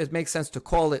it makes sense to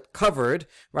call it covered,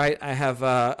 right? I have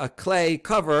a clay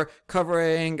cover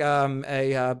covering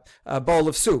a bowl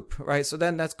of soup, right? So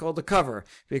then that's called a cover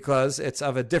because it's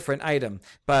of a different item.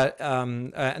 But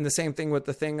and the same thing with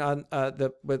the thing on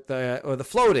the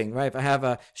floating, right? If I have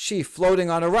a sheaf floating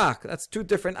on a rock, that's two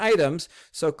different items.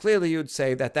 So clearly you'd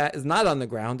say that is not on the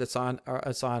ground; it's on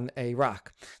a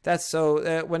rock. That's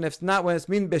so when it's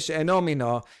min b'she'eno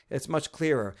mino, it's much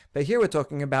clearer. But here we're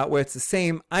talking about where it's the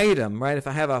same item, right? If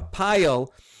I have a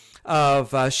pile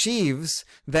of sheaves,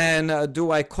 then do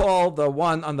I call the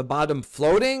one on the bottom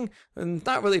floating? And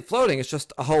not really floating; it's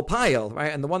just a whole pile,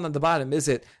 right? And the one on the bottom, is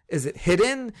it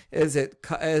hidden? Is it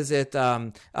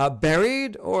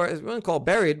buried? Or we wouldn't call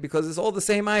buried because it's all the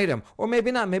same item. Or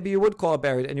maybe not. Maybe you would call it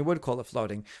buried and you would call it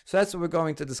floating. So that's what we're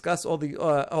going to discuss. All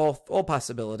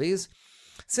possibilities.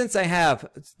 Since I have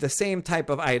the same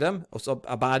type of item, also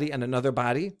a body and another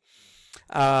body,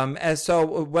 as so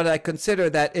what I consider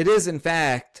that it is in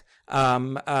fact.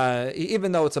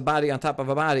 Even though it's a body on top of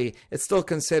a body, it's still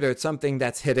considered something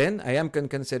that's hidden. I am going to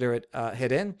consider it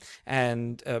hidden,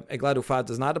 and Eglah Arufa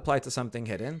does not apply to something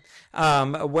hidden.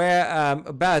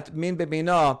 But min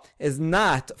b'mino is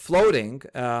not floating,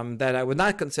 that I would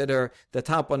not consider the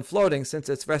top one floating since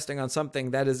it's resting on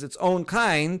something that is its own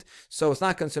kind, so it's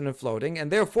not considered floating,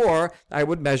 and therefore I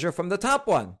would measure from the top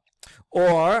one.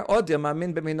 Or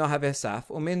min b'mino have saf,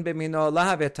 umin b'mino la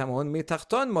have tamun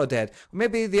mitachton moded.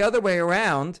 Maybe the other way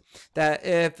around, that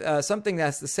if something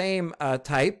that's the same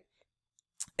type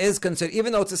is considered,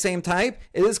 even though it's the same type,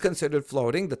 it is considered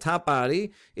floating, the top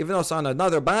body, even though it's on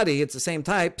another body, it's the same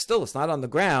type, still it's not on the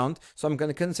ground, so I'm going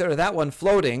to consider that one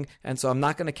floating, and so I'm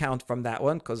not going to count from that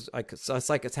one, because it's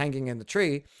like it's hanging in the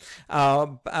tree.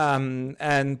 Min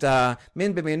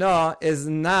b'mino is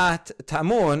not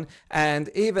tamun, and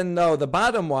even though the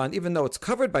bottom one, even though it's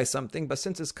covered by something, but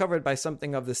since it's covered by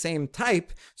something of the same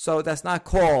type, so that's not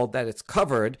called that it's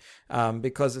covered,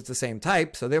 because it's the same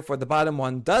type, so therefore the bottom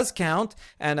one does count,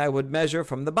 and I would measure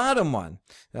from the bottom one.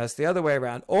 That's the other way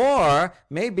around. Or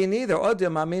maybe neither.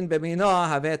 Min b'mino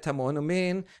have tamun,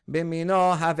 umin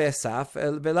b'mino have saf,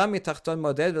 v'la mitachton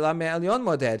moded, v'la me'alyon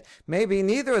moded. Maybe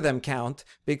neither of them count,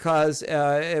 because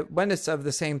when it's of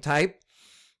the same type,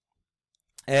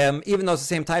 even though it's the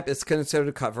same type, it's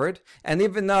considered covered, and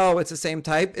even though it's the same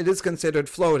type, it is considered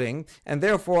floating, and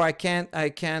therefore I can't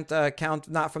count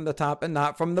not from the top and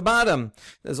not from the bottom.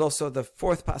 There's also the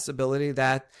fourth possibility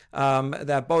that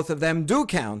both of them do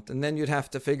count, and then you'd have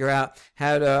to figure out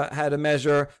how to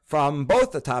measure from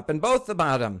both the top and both the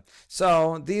bottom.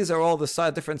 So these are all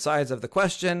the different sides of the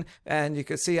question, and you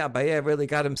can see Abaye really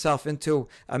got himself into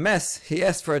a mess. He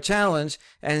asked for a challenge,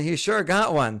 and he sure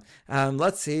got one.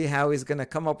 Let's see how he's going to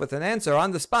come up with an answer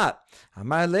on the spot.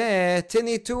 Amarle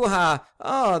tini tuha.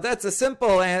 Oh, that's a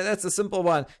simple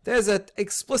one. There's an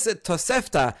explicit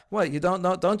tosefta. What, you don't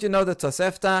know? Don't you know the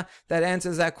tosefta that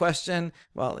answers that question?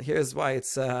 Well, here's why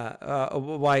it's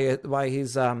why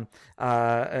he's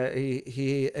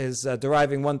he is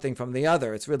deriving one thing from the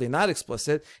other. It's really not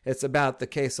explicit. It's about the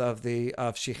case of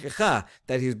shichicha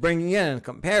that he's bringing in and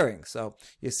comparing. So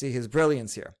you see his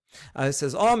brilliance here. It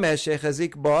says, "Omer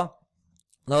shechazik bo."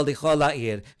 לא לכל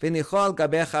לעיר, וניחול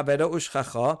גבי חברו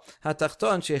ושכחו,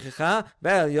 התחתון שכחה,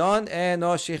 והעליון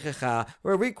אינו שכחה.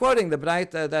 We're re-quoting the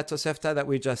Braita, that Tosefta that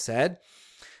we just said.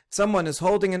 Someone is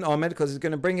holding an omed because he's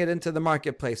going to bring it into the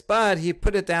marketplace, but he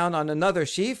put it down on another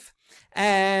sheaf,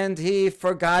 and he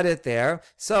forgot it there.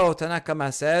 So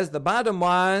Tanakama says the bottom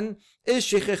one is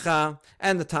shichicha,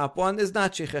 and the top one is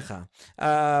not shichicha.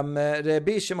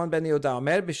 Rabbi Shimon ben Yehuda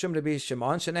Omer, Bishum Rabbi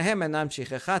Shimon, shenehem enam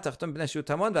shichicha, tachton b'nei shu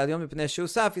tamon, v'alyon b'nei shu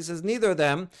saf. He says neither of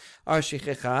them are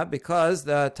shichicha because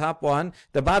the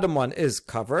bottom one is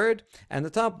covered, and the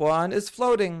top one is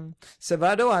floating.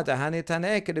 Sevado adahani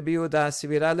taneh Rabbi Yehuda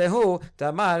sivira lehu,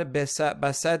 damar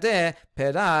basadeh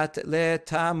perat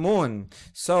letamun.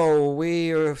 So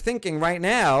we are thinking right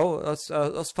now,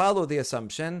 let's follow the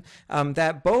assumption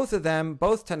that both of them,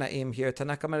 both Tanaim here,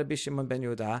 Tanakama Rabbi Shimon ben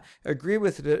Yehuda, agree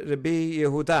with Rabbi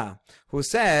Yehuda, who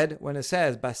said, when it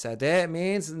says basadeh, it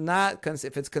means not,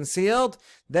 if it's concealed,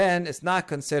 then it's not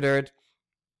considered,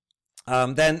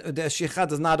 then the shicha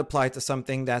does not apply to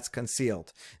something that's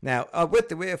concealed. Now,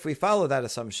 if we follow that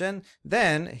assumption,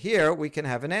 then here we can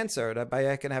have an answer.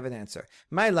 Rabbi can have an answer.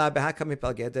 This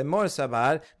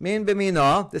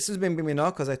is min b'mino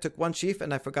because I took one sheaf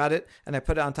and I forgot it and I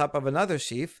put it on top of another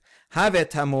sheaf. Have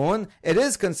tamun. It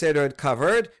is considered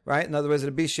covered, right? In other words,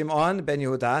 Rabbi Shimon ben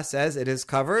Yehuda says it is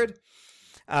covered.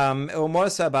 Umor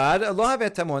sabar lo have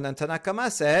tamun, and Tanakama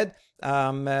said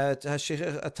tachton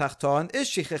is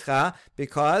shichicha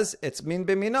because it's min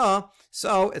b'mino,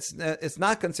 so it's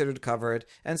not considered covered.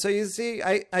 And so you see,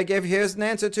 I gave here's an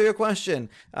answer to your question.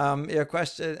 Your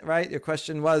question, right? Your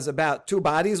question was about two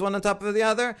bodies, one on top of the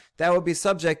other. That would be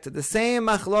subject to the same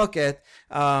machloket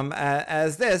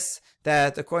as this.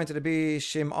 That according to Rabbi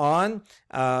Shimon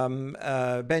ben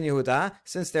Yehuda,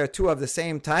 since they're two of the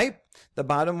same type, the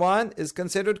bottom one is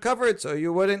considered covered, so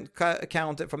you wouldn't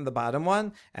count it from the bottom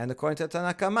one. And according to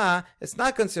Tanakama, it's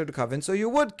not considered covered, so you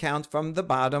would count from the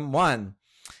bottom one.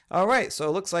 All right, so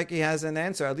it looks like he has an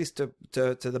answer, at least to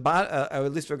the bottom,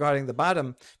 at least regarding the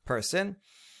bottom person.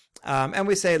 And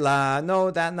we say,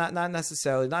 no, that not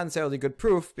necessarily good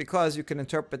proof, because you can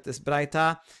interpret this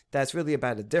braita that's really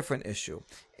about a different issue.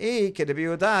 The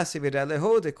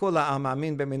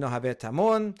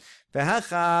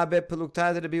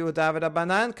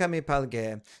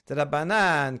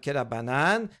Rabbanan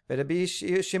kerabanan, Rabbi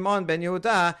Shimon ben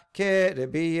Yehuda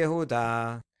keRabbi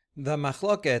Yehuda. The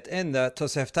machloket in the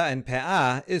Tosefta and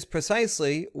Pe'ah is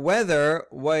precisely whether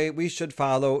we should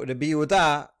follow Rabbi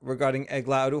Yehuda regarding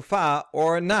Egla Arufa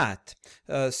or not.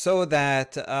 So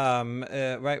that,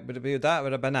 right, Rabbi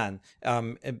Yehuda, Rabbanan,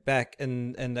 back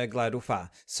in Egla Arufa.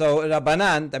 So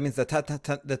Rabbanan, that means the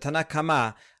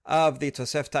Tanakama of the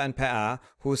Tosefta and Pe'ah,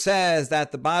 who says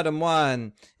that the bottom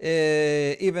one,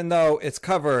 even though it's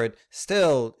covered,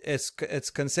 still it's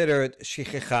considered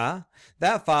shichicha.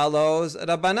 That follows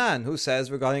Rabbanan, who says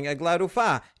regarding Egla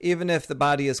Rufa, even if the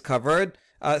body is covered,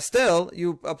 still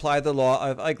you apply the law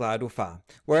of Egla Rufa.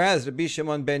 Whereas Rabbi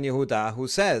Shimon ben Yehuda, who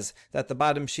says that the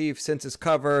bottom sheaf, since it's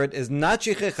covered, is not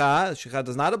shichicha, shichicha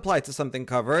does not apply to something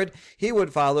covered, he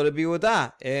would follow Rabbi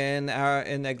Yehuda in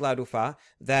Egla Rufa,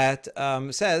 that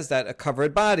says that a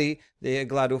covered body, the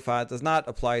Egla Rufa, does not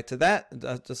apply to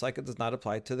that, just like it does not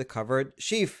apply to the covered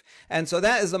sheaf. And so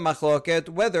that is the machloket,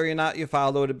 whether or not you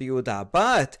follow Rabbi Yehuda.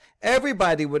 But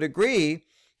everybody would agree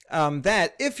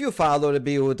that if you follow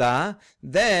Rabbi Yehuda,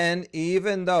 then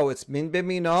even though it's min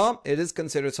b'mino, it is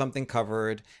considered something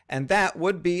covered, and that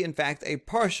would be in fact a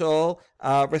partial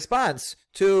response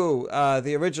to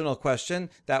the original question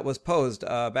that was posed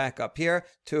back up here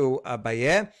to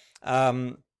Abaye.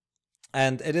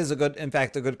 And it is a good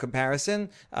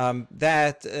comparison,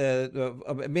 that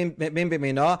min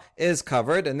b'mino is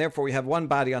covered, and therefore we have one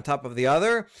body on top of the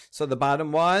other, so the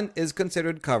bottom one is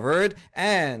considered covered,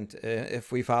 and if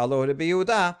we follow Rabbi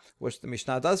Yehuda, which the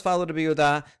Mishnah does follow Rabbi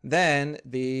Yehuda, then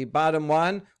the bottom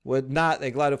one would not,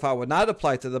 the Egla Rufa would not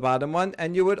apply to the bottom one,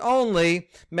 and you would only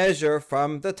measure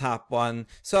from the top one.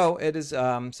 So it is,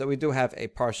 so we do have a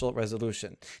partial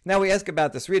resolution. Now we ask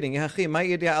about this reading. If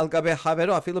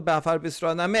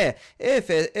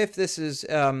this is,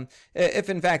 if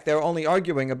in fact they're only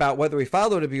arguing about whether we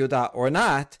follow Rabbi Yehuda or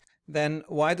not, then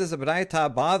why does the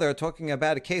Braita bother talking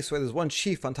about a case where there's one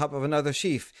sheaf on top of another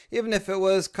sheaf? Even if it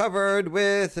was covered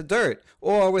with dirt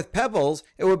or with pebbles,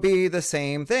 it would be the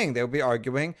same thing. They would be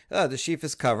arguing, the sheaf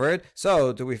is covered,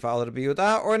 so do we follow Rabbi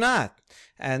Yehuda or not?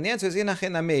 And the answer is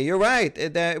inachinami. You're right.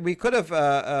 We could have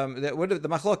that would have the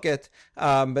machloket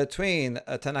between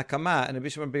Tanakama and Rabbi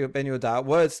Shimon ben Yehuda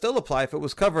would still apply if it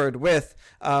was covered with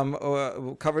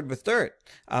dirt.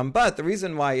 But the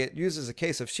reason why it uses a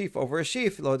case of sheaf over a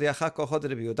sheaf, but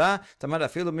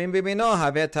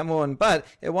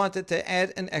it wanted to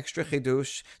add an extra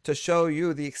chidush to show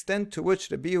you the extent to which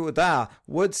Rabbi Yehuda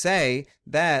would say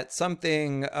that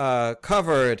something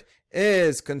covered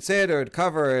is considered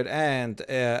covered and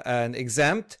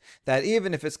exempt, that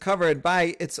even if it's covered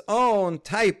by its own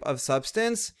type of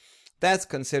substance, that's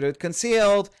considered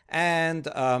concealed, and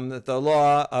the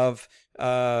law of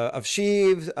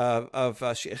sheaves, of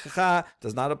shichcha,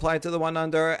 does not apply to the one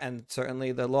under, and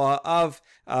certainly the law of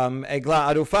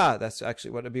egla arufa. That's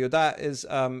actually what Rabbi Yehuda is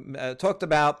talked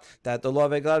about, that the law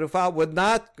of egla arufa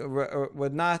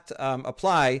would not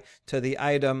apply to the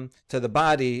item, to the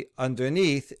body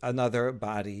underneath another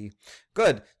body.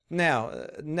 Good. Now,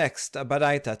 next,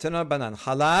 baraita, tenor banan,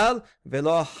 halal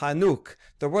velo hanuk.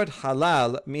 The word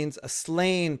halal means a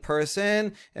slain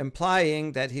person,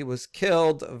 implying that he was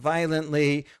killed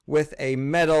violently with a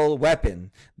metal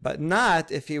weapon, but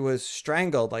not if he was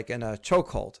strangled, like in a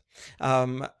chokehold.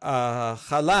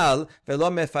 Halal velo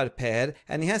mefarper,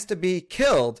 and he has to be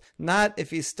killed, not if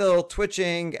he's still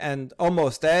twitching and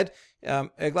almost dead.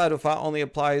 Egla arufa only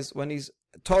applies when he's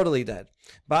totally dead.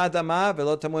 Ba'adama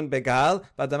velo tamun begal.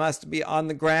 Ba'adama has to be on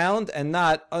the ground and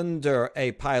not under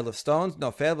a pile of stones.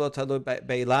 Nofel velo talu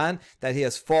beilan, that he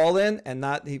has fallen and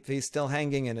not if he's still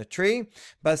hanging in a tree.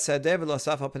 Basadeh velo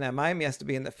saf al pnei hamayim, he has to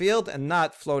be in the field and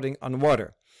not floating on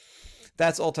water.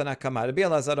 That's all Tanakama. Rabbi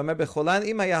Elazar omer becholan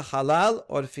im haya halal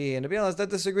orfi. And Rabbi Elazar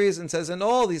disagrees and says in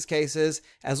all these cases,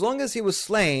 as long as he was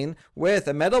slain with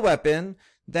a metal weapon,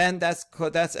 then that's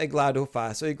egla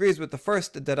arufa. So he agrees with the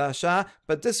first derasha,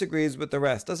 but disagrees with the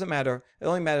rest. Doesn't matter. It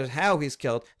only matters how he's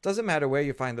killed. Doesn't matter where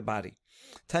you find the body.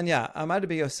 Tanya, Amar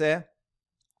Rabbi Yosef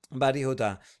Bar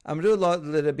Yehuda, Amru lo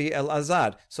Rabbi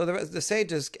Elazar. So the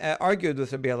sages argued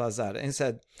with Rabbi Elazar and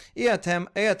said,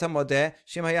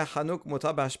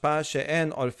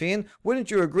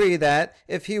 wouldn't you agree that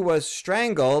if he was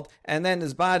strangled and then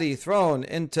his body thrown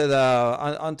into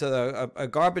onto a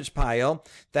garbage pile,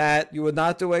 that you would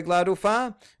not do egla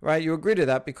arufa? Right? You agree to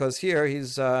that because here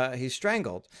he's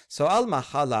strangled. So alma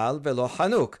halal velo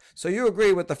hanuk. So you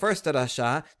agree with the first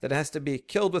rasha that it has to be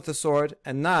killed with a sword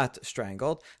and not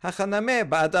strangled. Then why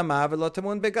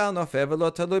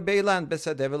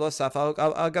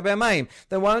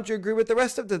don't you agree with the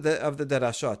rest of the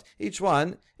derashot? Each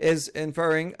one is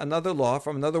inferring another law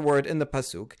from another word in the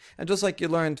pasuk, and just like you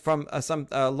learned from some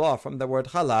law from the word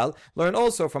halal, learn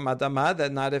also from adama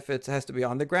that not if it has to be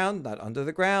on the ground, not under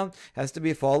the ground, has to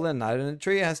be fallen, not in a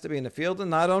tree, has to be in a field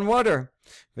and not on water.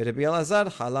 Rabbi Elazar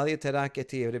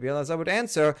would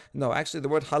answer, no, actually the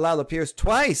word halal appears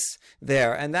twice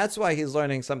there, and that's why he's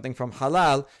learning something from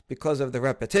halal, because of the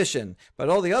repetition. But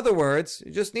all the other words,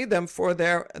 you just need them for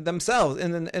themselves,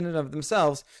 in and of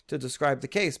themselves, to describe the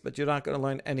case, but you're not going to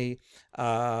learn any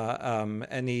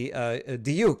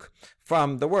diuk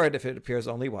from the word if it appears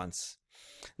only once.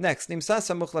 Next, nimsa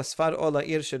samuch lasfar o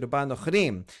la'ir sheruba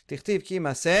nochrim, tichtiv ki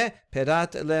maseh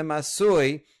perat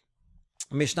lemasui.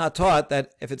 Mishnah taught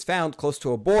that if it's found close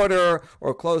to a border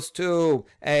or close to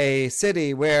a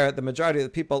city where the majority of the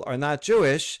people are not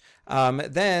Jewish,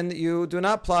 then you do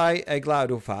not apply egla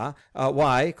arufa.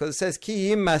 Why? Because it says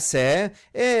ki maseh.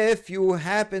 If you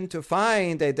happen to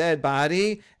find a dead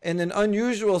body in an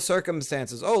unusual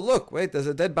circumstances, oh look, wait, there's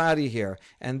a dead body here,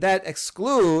 and that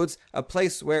excludes a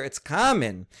place where it's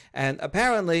common. And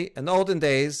apparently, in the olden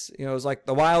days, it was like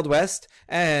the Wild West,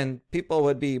 and people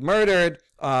would be murdered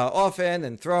often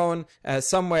and thrown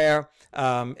somewhere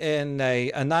in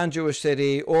a non-Jewish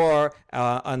city or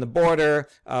on the border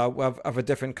of a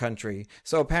different country.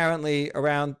 So apparently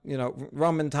around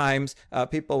Roman times,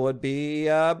 people would be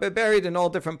buried in all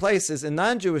different places in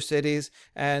non-Jewish cities,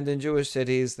 and in Jewish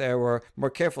cities they were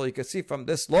more careful. You could see from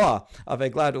this law of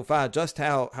egla arufa just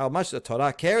how much the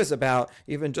Torah cares about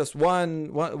even just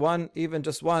one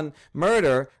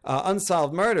murder,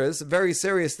 unsolved murder. It's a very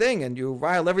serious thing, and you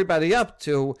rile everybody up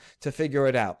to figure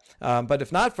it out. But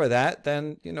if not for that,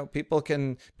 then people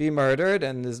can be murdered,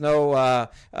 and there's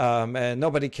and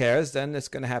nobody cares. Then it's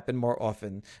going to happen more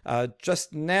often.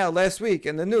 Just now, last week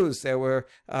in the news, they were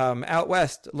out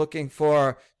west looking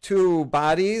for 2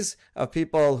 bodies of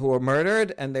people who were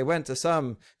murdered, and they went to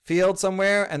some field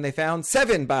somewhere and they found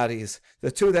 7 bodies,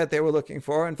 the 2 that they were looking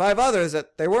for, and 5 others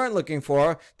that they weren't looking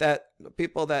for, that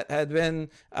people that had been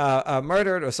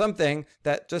murdered or something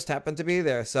that just happened to be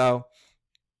there. So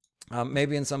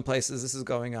Maybe in some places this is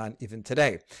going on even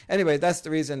today. Anyway, that's the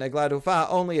reason Egla Arufa,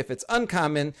 only if it's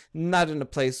uncommon, not in a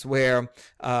place where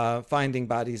finding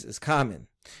bodies is common.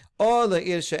 Or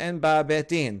le'ir she'en ba bet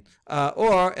din.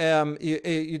 Or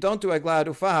you don't do Egla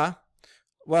Arufa.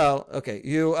 Well, okay.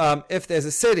 If there's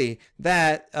a city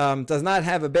that does not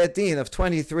have a bet din of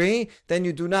 23, then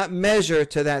you do not measure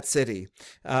to that city.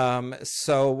 Because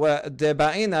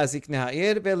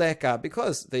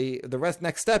the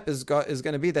next step is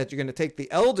going to be that you're going to take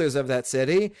the elders of that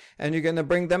city and you're going to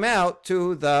bring them out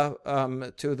to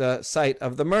the site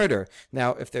of the murder.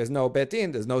 Now, if there's no bet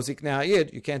din, there's no ziknei ha'ir,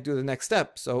 you can't do the next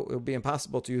step, so it will be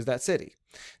impossible to use that city.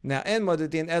 Now,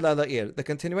 the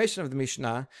continuation of the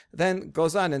Mishnah then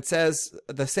goes on and says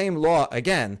the same law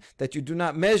again, that you do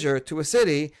not measure to a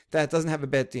city that doesn't have a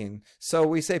bet din. So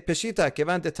we say Peshita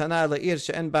kevan detana la'ir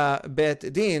she'en ba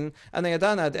bet din,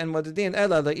 anayadana en modedin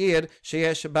ela la'ir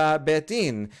sheyesh ba bet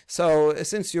din. So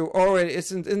since you already,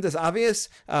 isn't this obvious?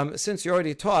 Since you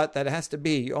already taught that it has to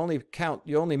be, you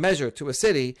only measure to a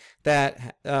city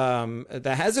that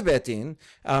has a bet din,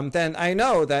 then I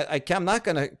know that I'm not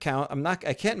going to count.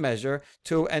 I can't measure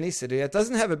to any city that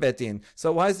doesn't have a bet din.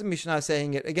 So why is the Mishnah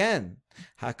saying it again?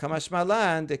 Hakamash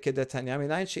de kedatanya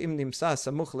minayin she'im nimsa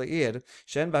samuch le'ir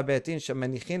she'en ba betin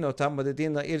she'menichin otam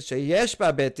modedin le'ir she'yesh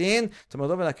ba betin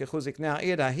tamodov v'lakechu ziknei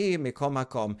ha'ir hahi mikol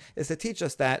makom. Is to teach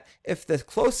us that if the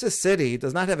closest city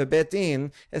does not have a bet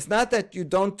din, it's not that you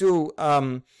don't do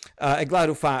Egla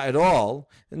Arufa at all.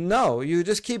 No, you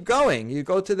just keep going. You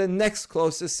go to the next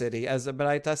closest city. As the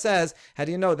Baraita says, how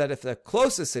do you know that if the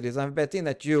closest city doesn't have a bet din,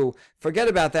 that you forget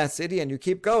about that city and you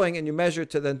keep going and you measure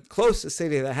to the closest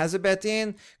city that has a bet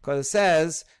din? Because it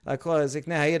says, go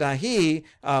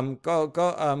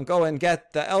and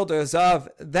get the elders of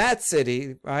that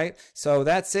city, right? So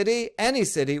that city, any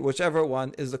city, whichever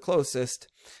one is the closest.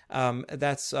 So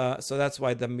that's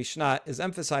why the Mishnah is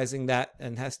emphasizing that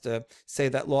and has to say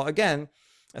that law again.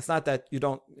 It's not that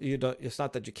it's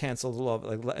not that you cancel the law of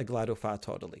Egla Arufa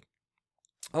totally.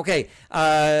 Okay,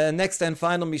 next and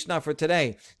final Mishnah for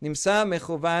today. Nimsa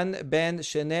mechuvan ben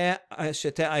shene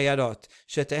shete ayarot,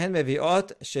 shetehen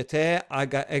meviot shete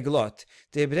eglot.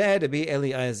 Debre Rabbi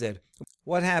Eliezer.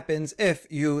 What happens if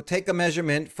you take a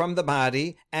measurement from the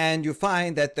body and you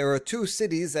find that there are two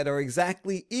cities that are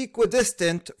exactly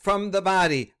equidistant from the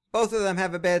body? Both of them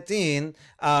have a bet din,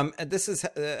 and this is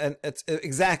it's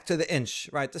exact to the inch,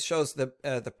 right? This shows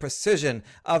the precision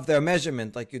of their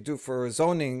measurement, like you do for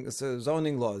zoning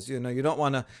laws. You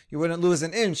wouldn't lose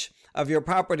an inch of your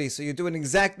property, so you do an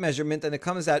exact measurement, and it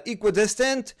comes out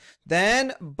equidistant.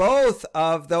 Then both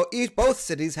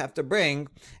cities have to bring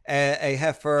a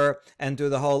heifer and do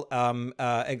the whole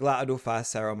Egla Arufa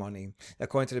ceremony,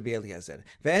 according to the Rabbi Eliezer.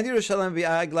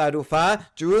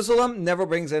 Jerusalem never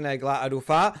brings an Egla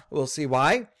Arufa. We'll see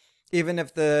why. Even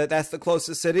if that's the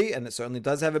closest city, and it certainly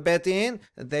does have a bet din,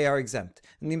 they are exempt.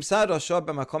 This part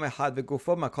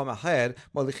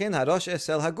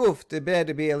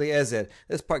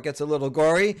gets a little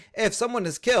gory. If someone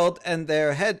is killed and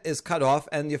their head is cut off,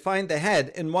 and you find the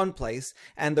head in one place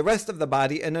and the rest of the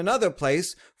body in another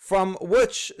place, from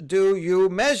which do you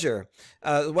measure?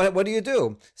 What do you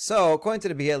do? So, according to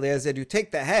the Rabbi Eliezer, you take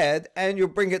the head and you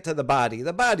bring it to the body.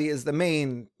 The body is the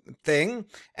main thing,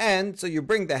 and so you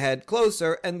bring the head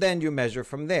closer and then you measure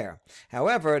from there.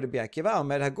 However, Rabbi Akiva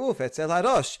Omer Haguf etzel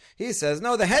harosh, he says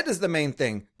no, the head is the main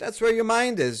thing. That's where your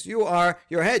mind is. Your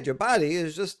head, your body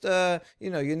is just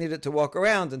you need it to walk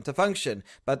around and to function,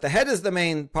 but the head is the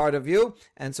main part of you,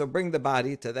 and so bring the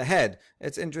body to the head.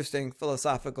 It's interesting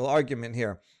philosophical argument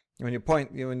here. When you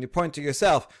point to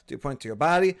yourself, do you point to your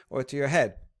body or to your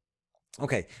head?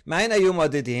 Okay,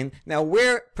 now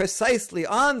where precisely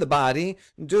on the body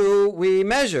do we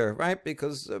measure, right?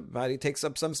 Because the body takes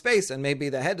up some space, and maybe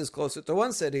the head is closer to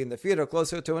one city and the feet are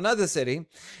closer to another city.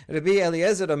 Rabbi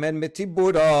Eliezer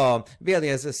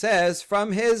says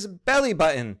from his belly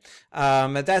button.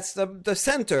 That's the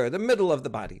center, the middle of the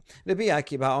body. Rabbi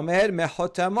Akiva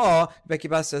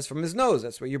says from his nose.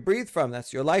 That's where you breathe from.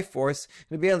 That's your life force.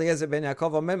 Rabbi Eliezer ben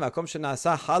Yaakov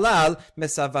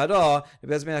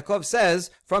says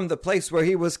from the place where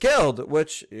he was killed,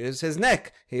 which is his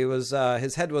neck. His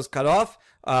head was cut off,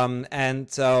 and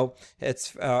so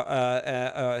it's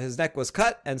his neck was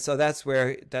cut, and so that's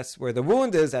where the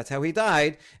wound is. That's how he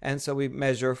died, and so we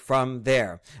measure from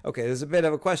there. Okay, there's a bit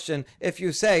of a question. If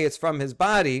you say it's from his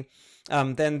body,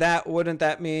 then wouldn't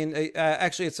that mean,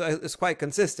 actually it's quite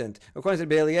consistent. According to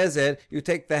Rabbi Eliezer, you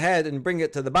take the head and bring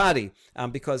it to the body,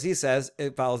 because he says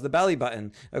it follows the belly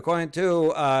button. According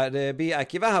to Rabbi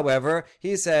Akiva, however,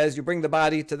 he says you bring the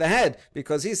body to the head,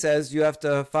 because he says you have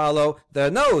to follow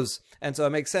the nose. And so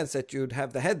it makes sense that you'd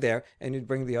have the head there and you'd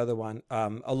bring the other one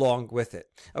along with it.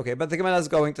 Okay, but the Gemara is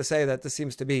going to say that this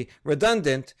seems to be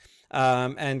redundant,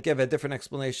 and give a different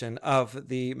explanation of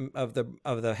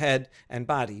the head and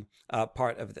body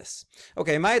part of this.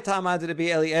 Okay, my Tamad Rabbi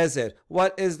Eliezer.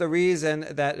 What is the reason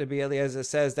that Rabbi Eliezer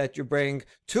says that you bring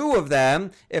two of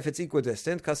them if it's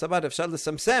equidistant?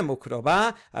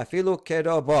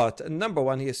 Number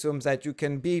one, he assumes that you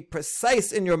can be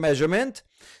precise in your measurement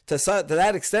to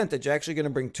that extent that you're actually going to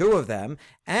bring two of them.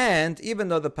 And even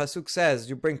though the pasuk says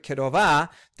you bring kerovah,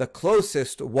 the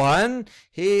closest one,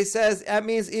 he says that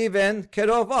means even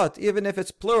kerovot, even if it's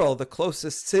plural, the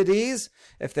closest cities,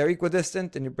 if they're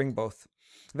equidistant, then you bring both.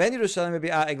 Jerusalem is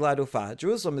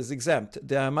exempt.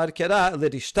 The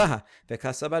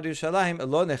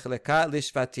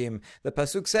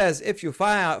pasuk says if you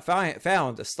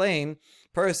found a slain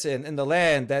person in the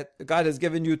land that God has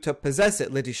given you to possess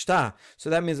it, lidishta. So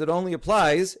that means it only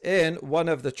applies in one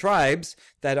of the tribes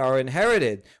that are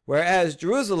inherited. Whereas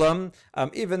Jerusalem,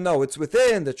 even though it's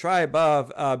within the tribe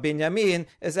of Binyamin,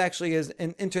 is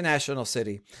an international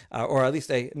city, or at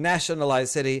least a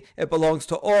nationalized city. It belongs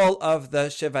to all of the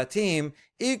Shevatim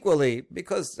equally,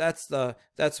 because that's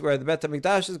where the Bet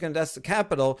HaMikdash is going. That's the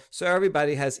capital, so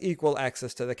everybody has equal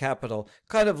access to the capital.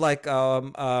 Kind of like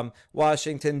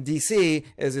Washington D.C.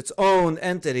 is its own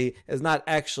entity, is not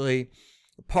actually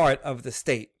part of the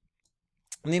state.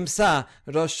 Nimsa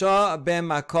Rosha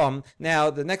b'makom. Now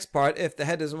the next part, if the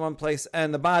head is in one place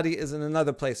and the body is in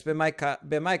another place,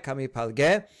 b'mai kami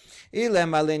palge.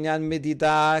 Ilem alinyan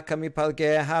medida kami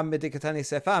palge ha medikatani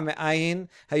sefa me'ayin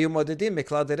hayu modedim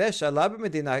meklal deresha la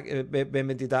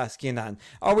b'medida askinan.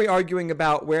 Are we arguing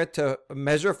about where to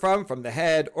measure from the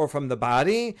head or from the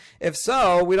body? If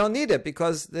so, we don't need it,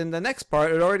 because in the next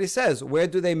part it already says where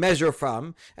do they measure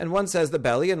from, and one says the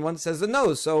belly and one says the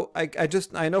nose. So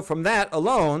I know from that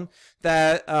alone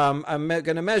that I'm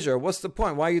going to measure. What's the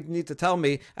point? Why you need to tell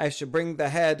me I should bring the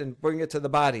head and bring it to the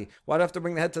body? Why do I have to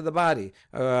bring the head to the body?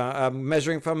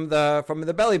 Measuring from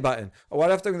the belly button. Or why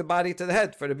do I have to bring the body to the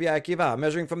head for the Bi Akiva?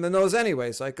 Measuring from the nose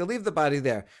anyway, so I could leave the body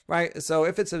there, right? So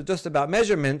if it's just about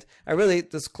measurement,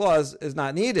 this clause is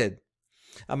not needed.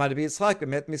 Rabbi Yitzchak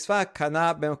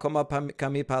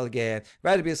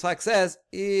says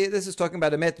this is talking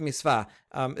about a met mitzvah.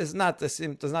 Does not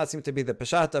seem to be the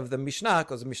pashat of the Mishnah,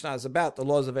 because the Mishnah is about the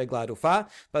laws of Eglah Arufa.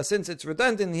 But since it's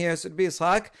redundant here, so Rabbi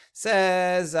Yitzchak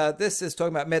says this is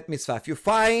talking about met mitzvah. If you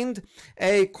find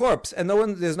a corpse and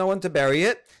there's no one to bury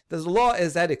it, the law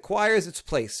is that it acquires its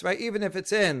place, right? Even if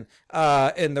it's in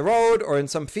the road or in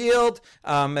some field,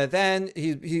 then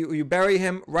you bury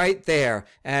him right there,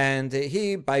 and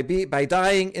he by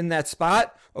dying in that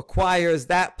spot acquires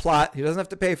that plot. He doesn't have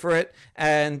to pay for it,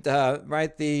 and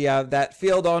that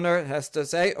field owner has to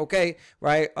say, okay,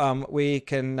 right,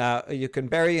 you can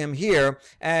bury him here,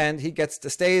 and he gets to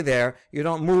stay there. You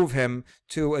don't move him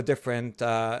to a different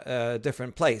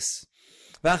place.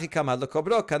 But then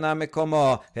the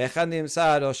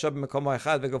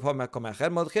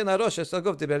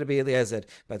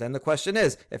question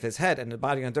is, if his head and his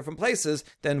body are in different places,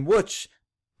 then which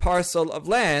parcel of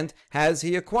land has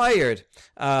he acquired?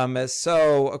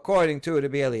 So according to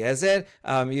Rabbi Eliezer,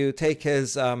 you take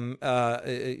his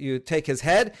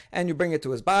head and you bring it to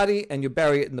his body and you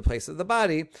bury it in the place of the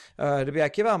body. Rabbi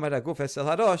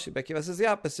Akiva says the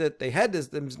opposite. The head is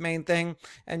the main thing,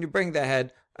 and you bring the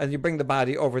head and you bring the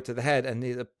body over to the head,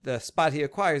 and the spot he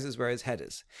acquires is where his head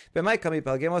is.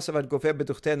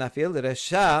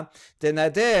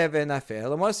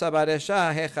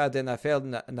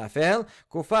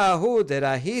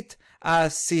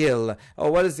 Asil.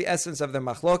 What is the essence of the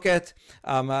machloket?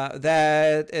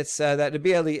 That it's that Rabbi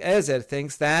Eliezer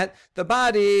thinks that the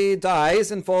body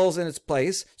dies and falls in its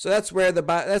place, so that's where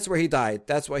he died.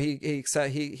 That's why he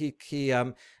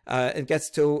it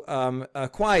gets to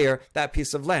acquire that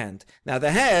piece of land. Now the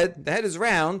head is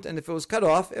round, and if it was cut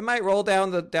off, it might roll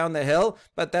down the hill,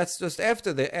 but that's just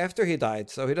after he died.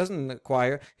 So he doesn't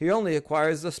acquire. He only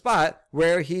acquires the spot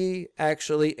where he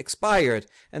actually expired,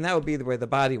 and that would be where the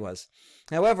body was.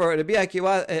 However, Rabbi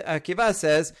Akiva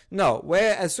says, no,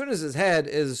 where as soon as his head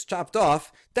is chopped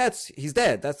off, he's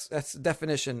dead. That's the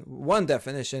definition. One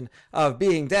definition of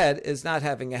being dead is not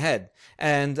having a head.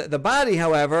 And the body,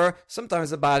 however,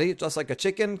 sometimes the body, just like a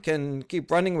chicken, can keep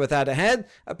running without a head.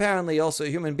 Apparently also a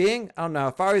human being. I don't know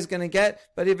how far he's going to get,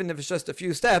 but even if it's just a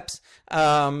few steps,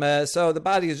 so the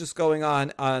body is just going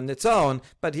on its own,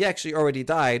 but he actually already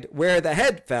died where the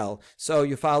head fell. So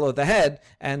you follow the head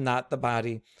and not the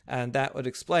body. And that would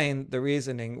explain the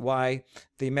reasoning why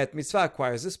the Met Mitzvah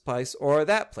acquires this place or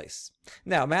that place.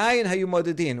 Now, Me'ayin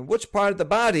Hayumodidin, which part of the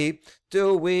body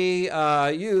do we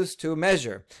use to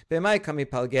measure? B'mai Kami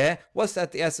Palgeh, what's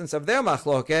that the essence of their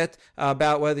machloket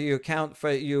about whether you count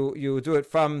for, you do it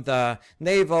from the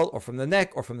navel or from the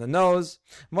neck or from the nose?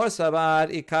 Mor Sabar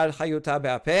Ikar Hayuta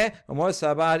Be'apeh, Mor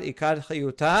Sabar Ikar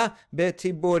Hayuta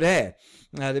Be'tibureh.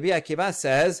 Now, the Rabbi Akiva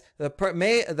says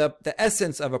the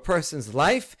essence of a person's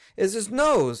life is his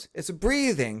nose. It's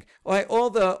breathing. All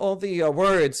the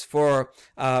words for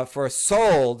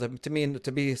soul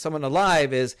to be someone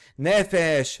alive is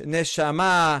nefesh,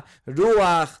 neshama,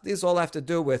 ruach. These all have to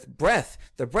do with breath,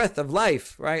 the breath of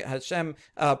life. Right? Hashem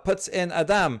puts in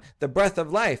Adam the breath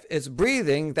of life. It's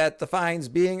breathing that defines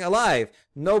being alive.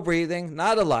 No breathing,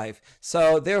 not alive.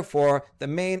 So therefore, the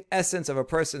main essence of a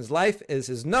person's life is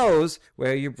his nose,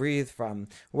 where you breathe from.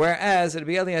 Whereas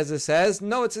Rabbi Eliezer says,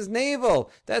 no, it's his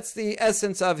navel. That's the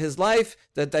essence of his life,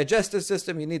 the digestive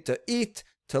system. You need to eat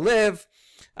to live.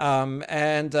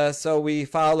 So we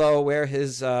follow where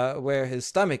his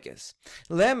stomach is.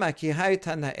 So maybe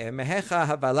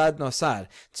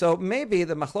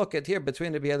the machloket here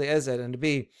between Rabbi Eliezer and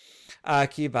Rabbi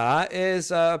Akiva is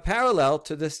parallel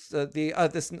to this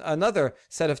another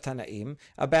set of Tanaim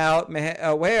about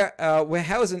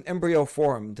how is an embryo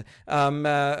formed.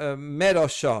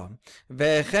 Merosho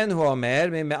vechen hu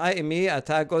omer mi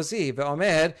ata gozi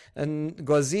veomer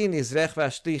gozi nizrech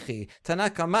v'ashlichi.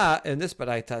 Tanakama in this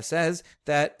baraita says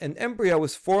that an embryo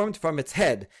is formed from its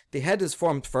head. The head is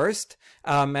formed first,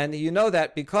 and you know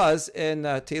that because in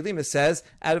Tehillim it says,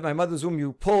 "Out of my mother's womb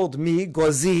you pulled me,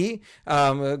 gozi."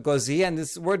 Gozi, and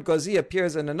this word gozi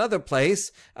appears in another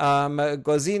place.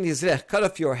 Gozi nizrech, cut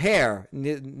off your hair.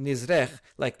 Nizrech,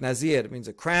 like nazir, it means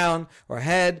a crown or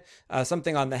head,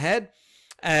 something on the head.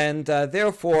 And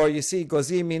therefore, you see,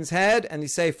 gozi means head, and you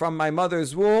say, from my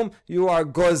mother's womb, you are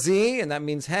gozi, and that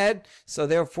means head. So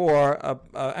therefore,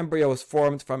 embryo is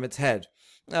formed from its head.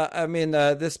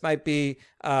 This might be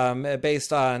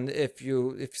based on if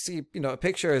you see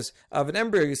pictures of an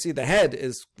embryo, you see the head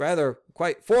is rather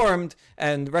quite formed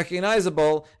and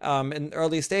recognizable in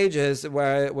early stages,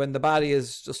 when the body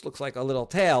just looks like a little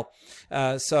tail.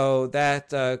 So that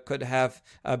could have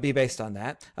be based on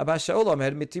that. Abba Shaul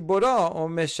omer mitiburo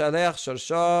umeshalech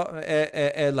shorsho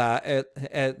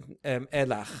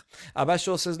elach. Abba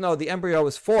Shaul says no, the embryo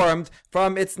is formed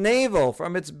from its navel,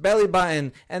 from its belly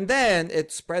button, and then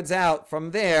it spreads out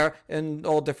from there in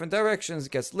all different directions.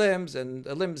 It gets limbs, and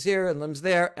limbs here and limbs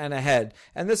there, and a head.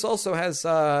 And this also has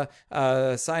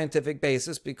scientific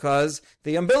basis, because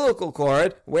the umbilical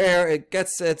cord, where it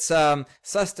gets its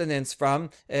sustenance from,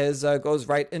 goes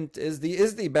right into is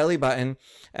the belly button,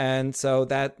 and so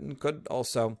that could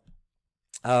also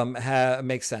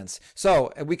makes sense.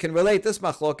 So we can relate this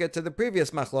machloket to the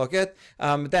previous machloket,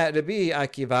 that Rabbi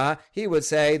Akiva, he would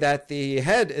say that the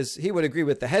head he would agree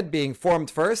with the head being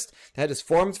formed first. The head is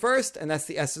formed first, and that's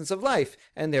the essence of life,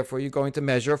 and therefore you're going to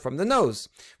measure from the nose.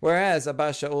 Whereas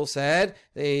Abba Shaul said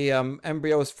the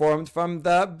embryo is formed from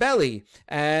the belly,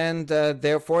 and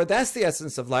therefore that's the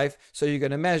essence of life, so you're going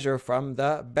to measure from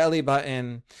the belly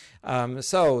button.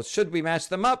 So should we match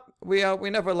them up? We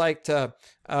never like to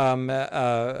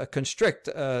constrict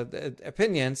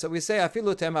opinion, so we say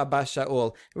afilu tema Abba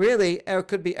Shaul. Really, it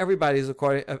could be everybody's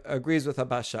agrees with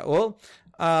Abba Shaul.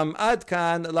 Ad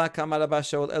kan la kamar Abba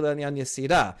Shaul el inyan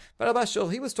yesira. But Abba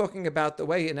Shaul, he was talking about the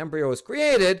way an embryo is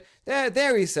created.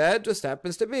 There he said, just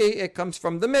happens to be, it comes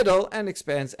from the middle and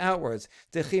expands outwards.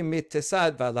 Dechi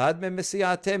mittesad valad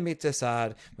memesiate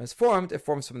mittesad. When it's formed, it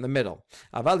forms from the middle.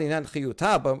 Aval inan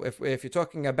chiyuta, but if you're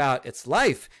talking about its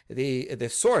life, the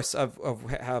source of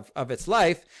its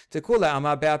life, tekula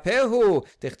ama be'apehu,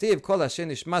 tichtiv kol asher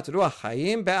nishmat ruach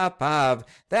hayim be'apav.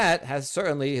 That has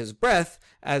certainly his breath,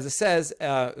 as it says,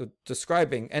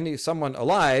 describing someone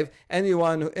alive,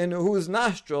 anyone in whose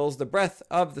nostrils the breath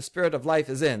of the spirit of life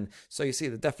is in. So you see,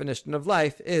 the definition of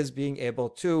life is being able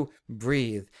to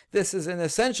breathe. This is an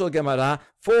essential Gemara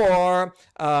for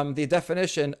the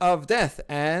definition of death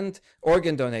and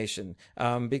organ donation.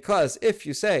 Because if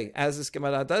you say, as this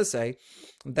Gemara does say,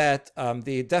 that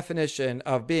the definition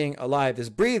of being alive is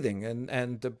breathing,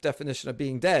 and the definition of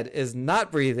being dead is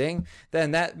not breathing,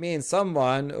 then that means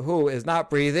someone who is not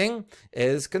breathing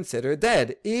is considered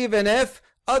dead, even if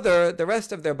the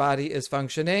rest of their body is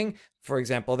functioning. For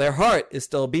example, their heart is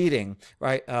still beating,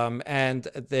 right?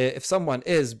 If someone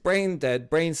is brain dead,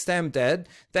 brain stem dead,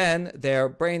 then their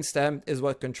brain stem is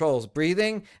what controls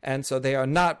breathing, and so they are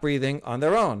not breathing on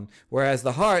their own. Whereas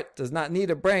the heart does not need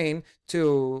a brain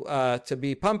to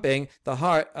be pumping. The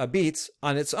heart beats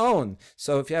on its own.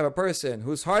 So if you have a person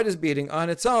whose heart is beating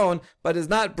on its own, but is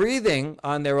not breathing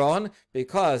on their own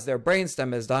because their brain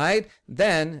stem has died,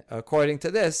 then according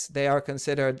to this, they are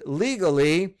considered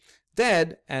legally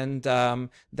dead, and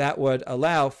that would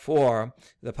allow for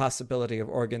the possibility of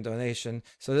organ donation.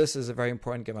 So this is a very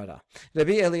important Gemara.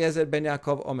 Rabbi Eliezer ben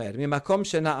Yaakov Omer, Mimakom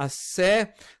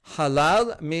shena'aseh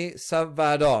halal mi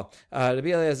savaro.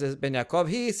 Rabbi Eliezer ben Yaakov,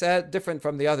 he said, different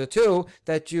from the other two,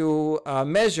 that you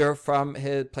measure from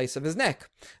his place of his neck.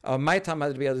 Why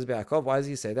does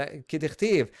he say that?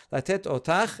 Kidichtiv latet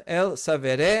otach el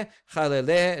savere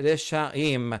chalele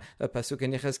reshaim. The pasuk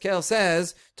in Yechezkel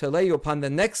says to lay you upon the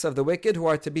necks of the wicked who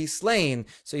are to be slain.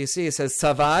 So you see, it says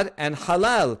savar and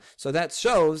halal. So that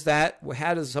shows that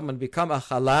how does someone become a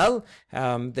halal?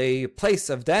 The place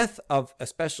of death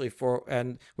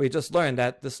and we just learned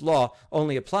that this law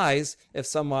only applies if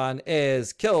someone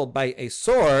is killed by a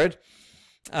sword.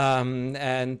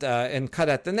 And cut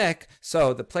at the neck.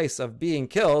 So the place of being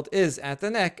killed is at the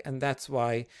neck, and that's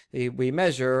why we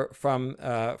measure from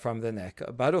the neck.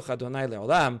 Baruch Adonai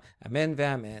Leolam. Amen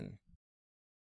ve'amen.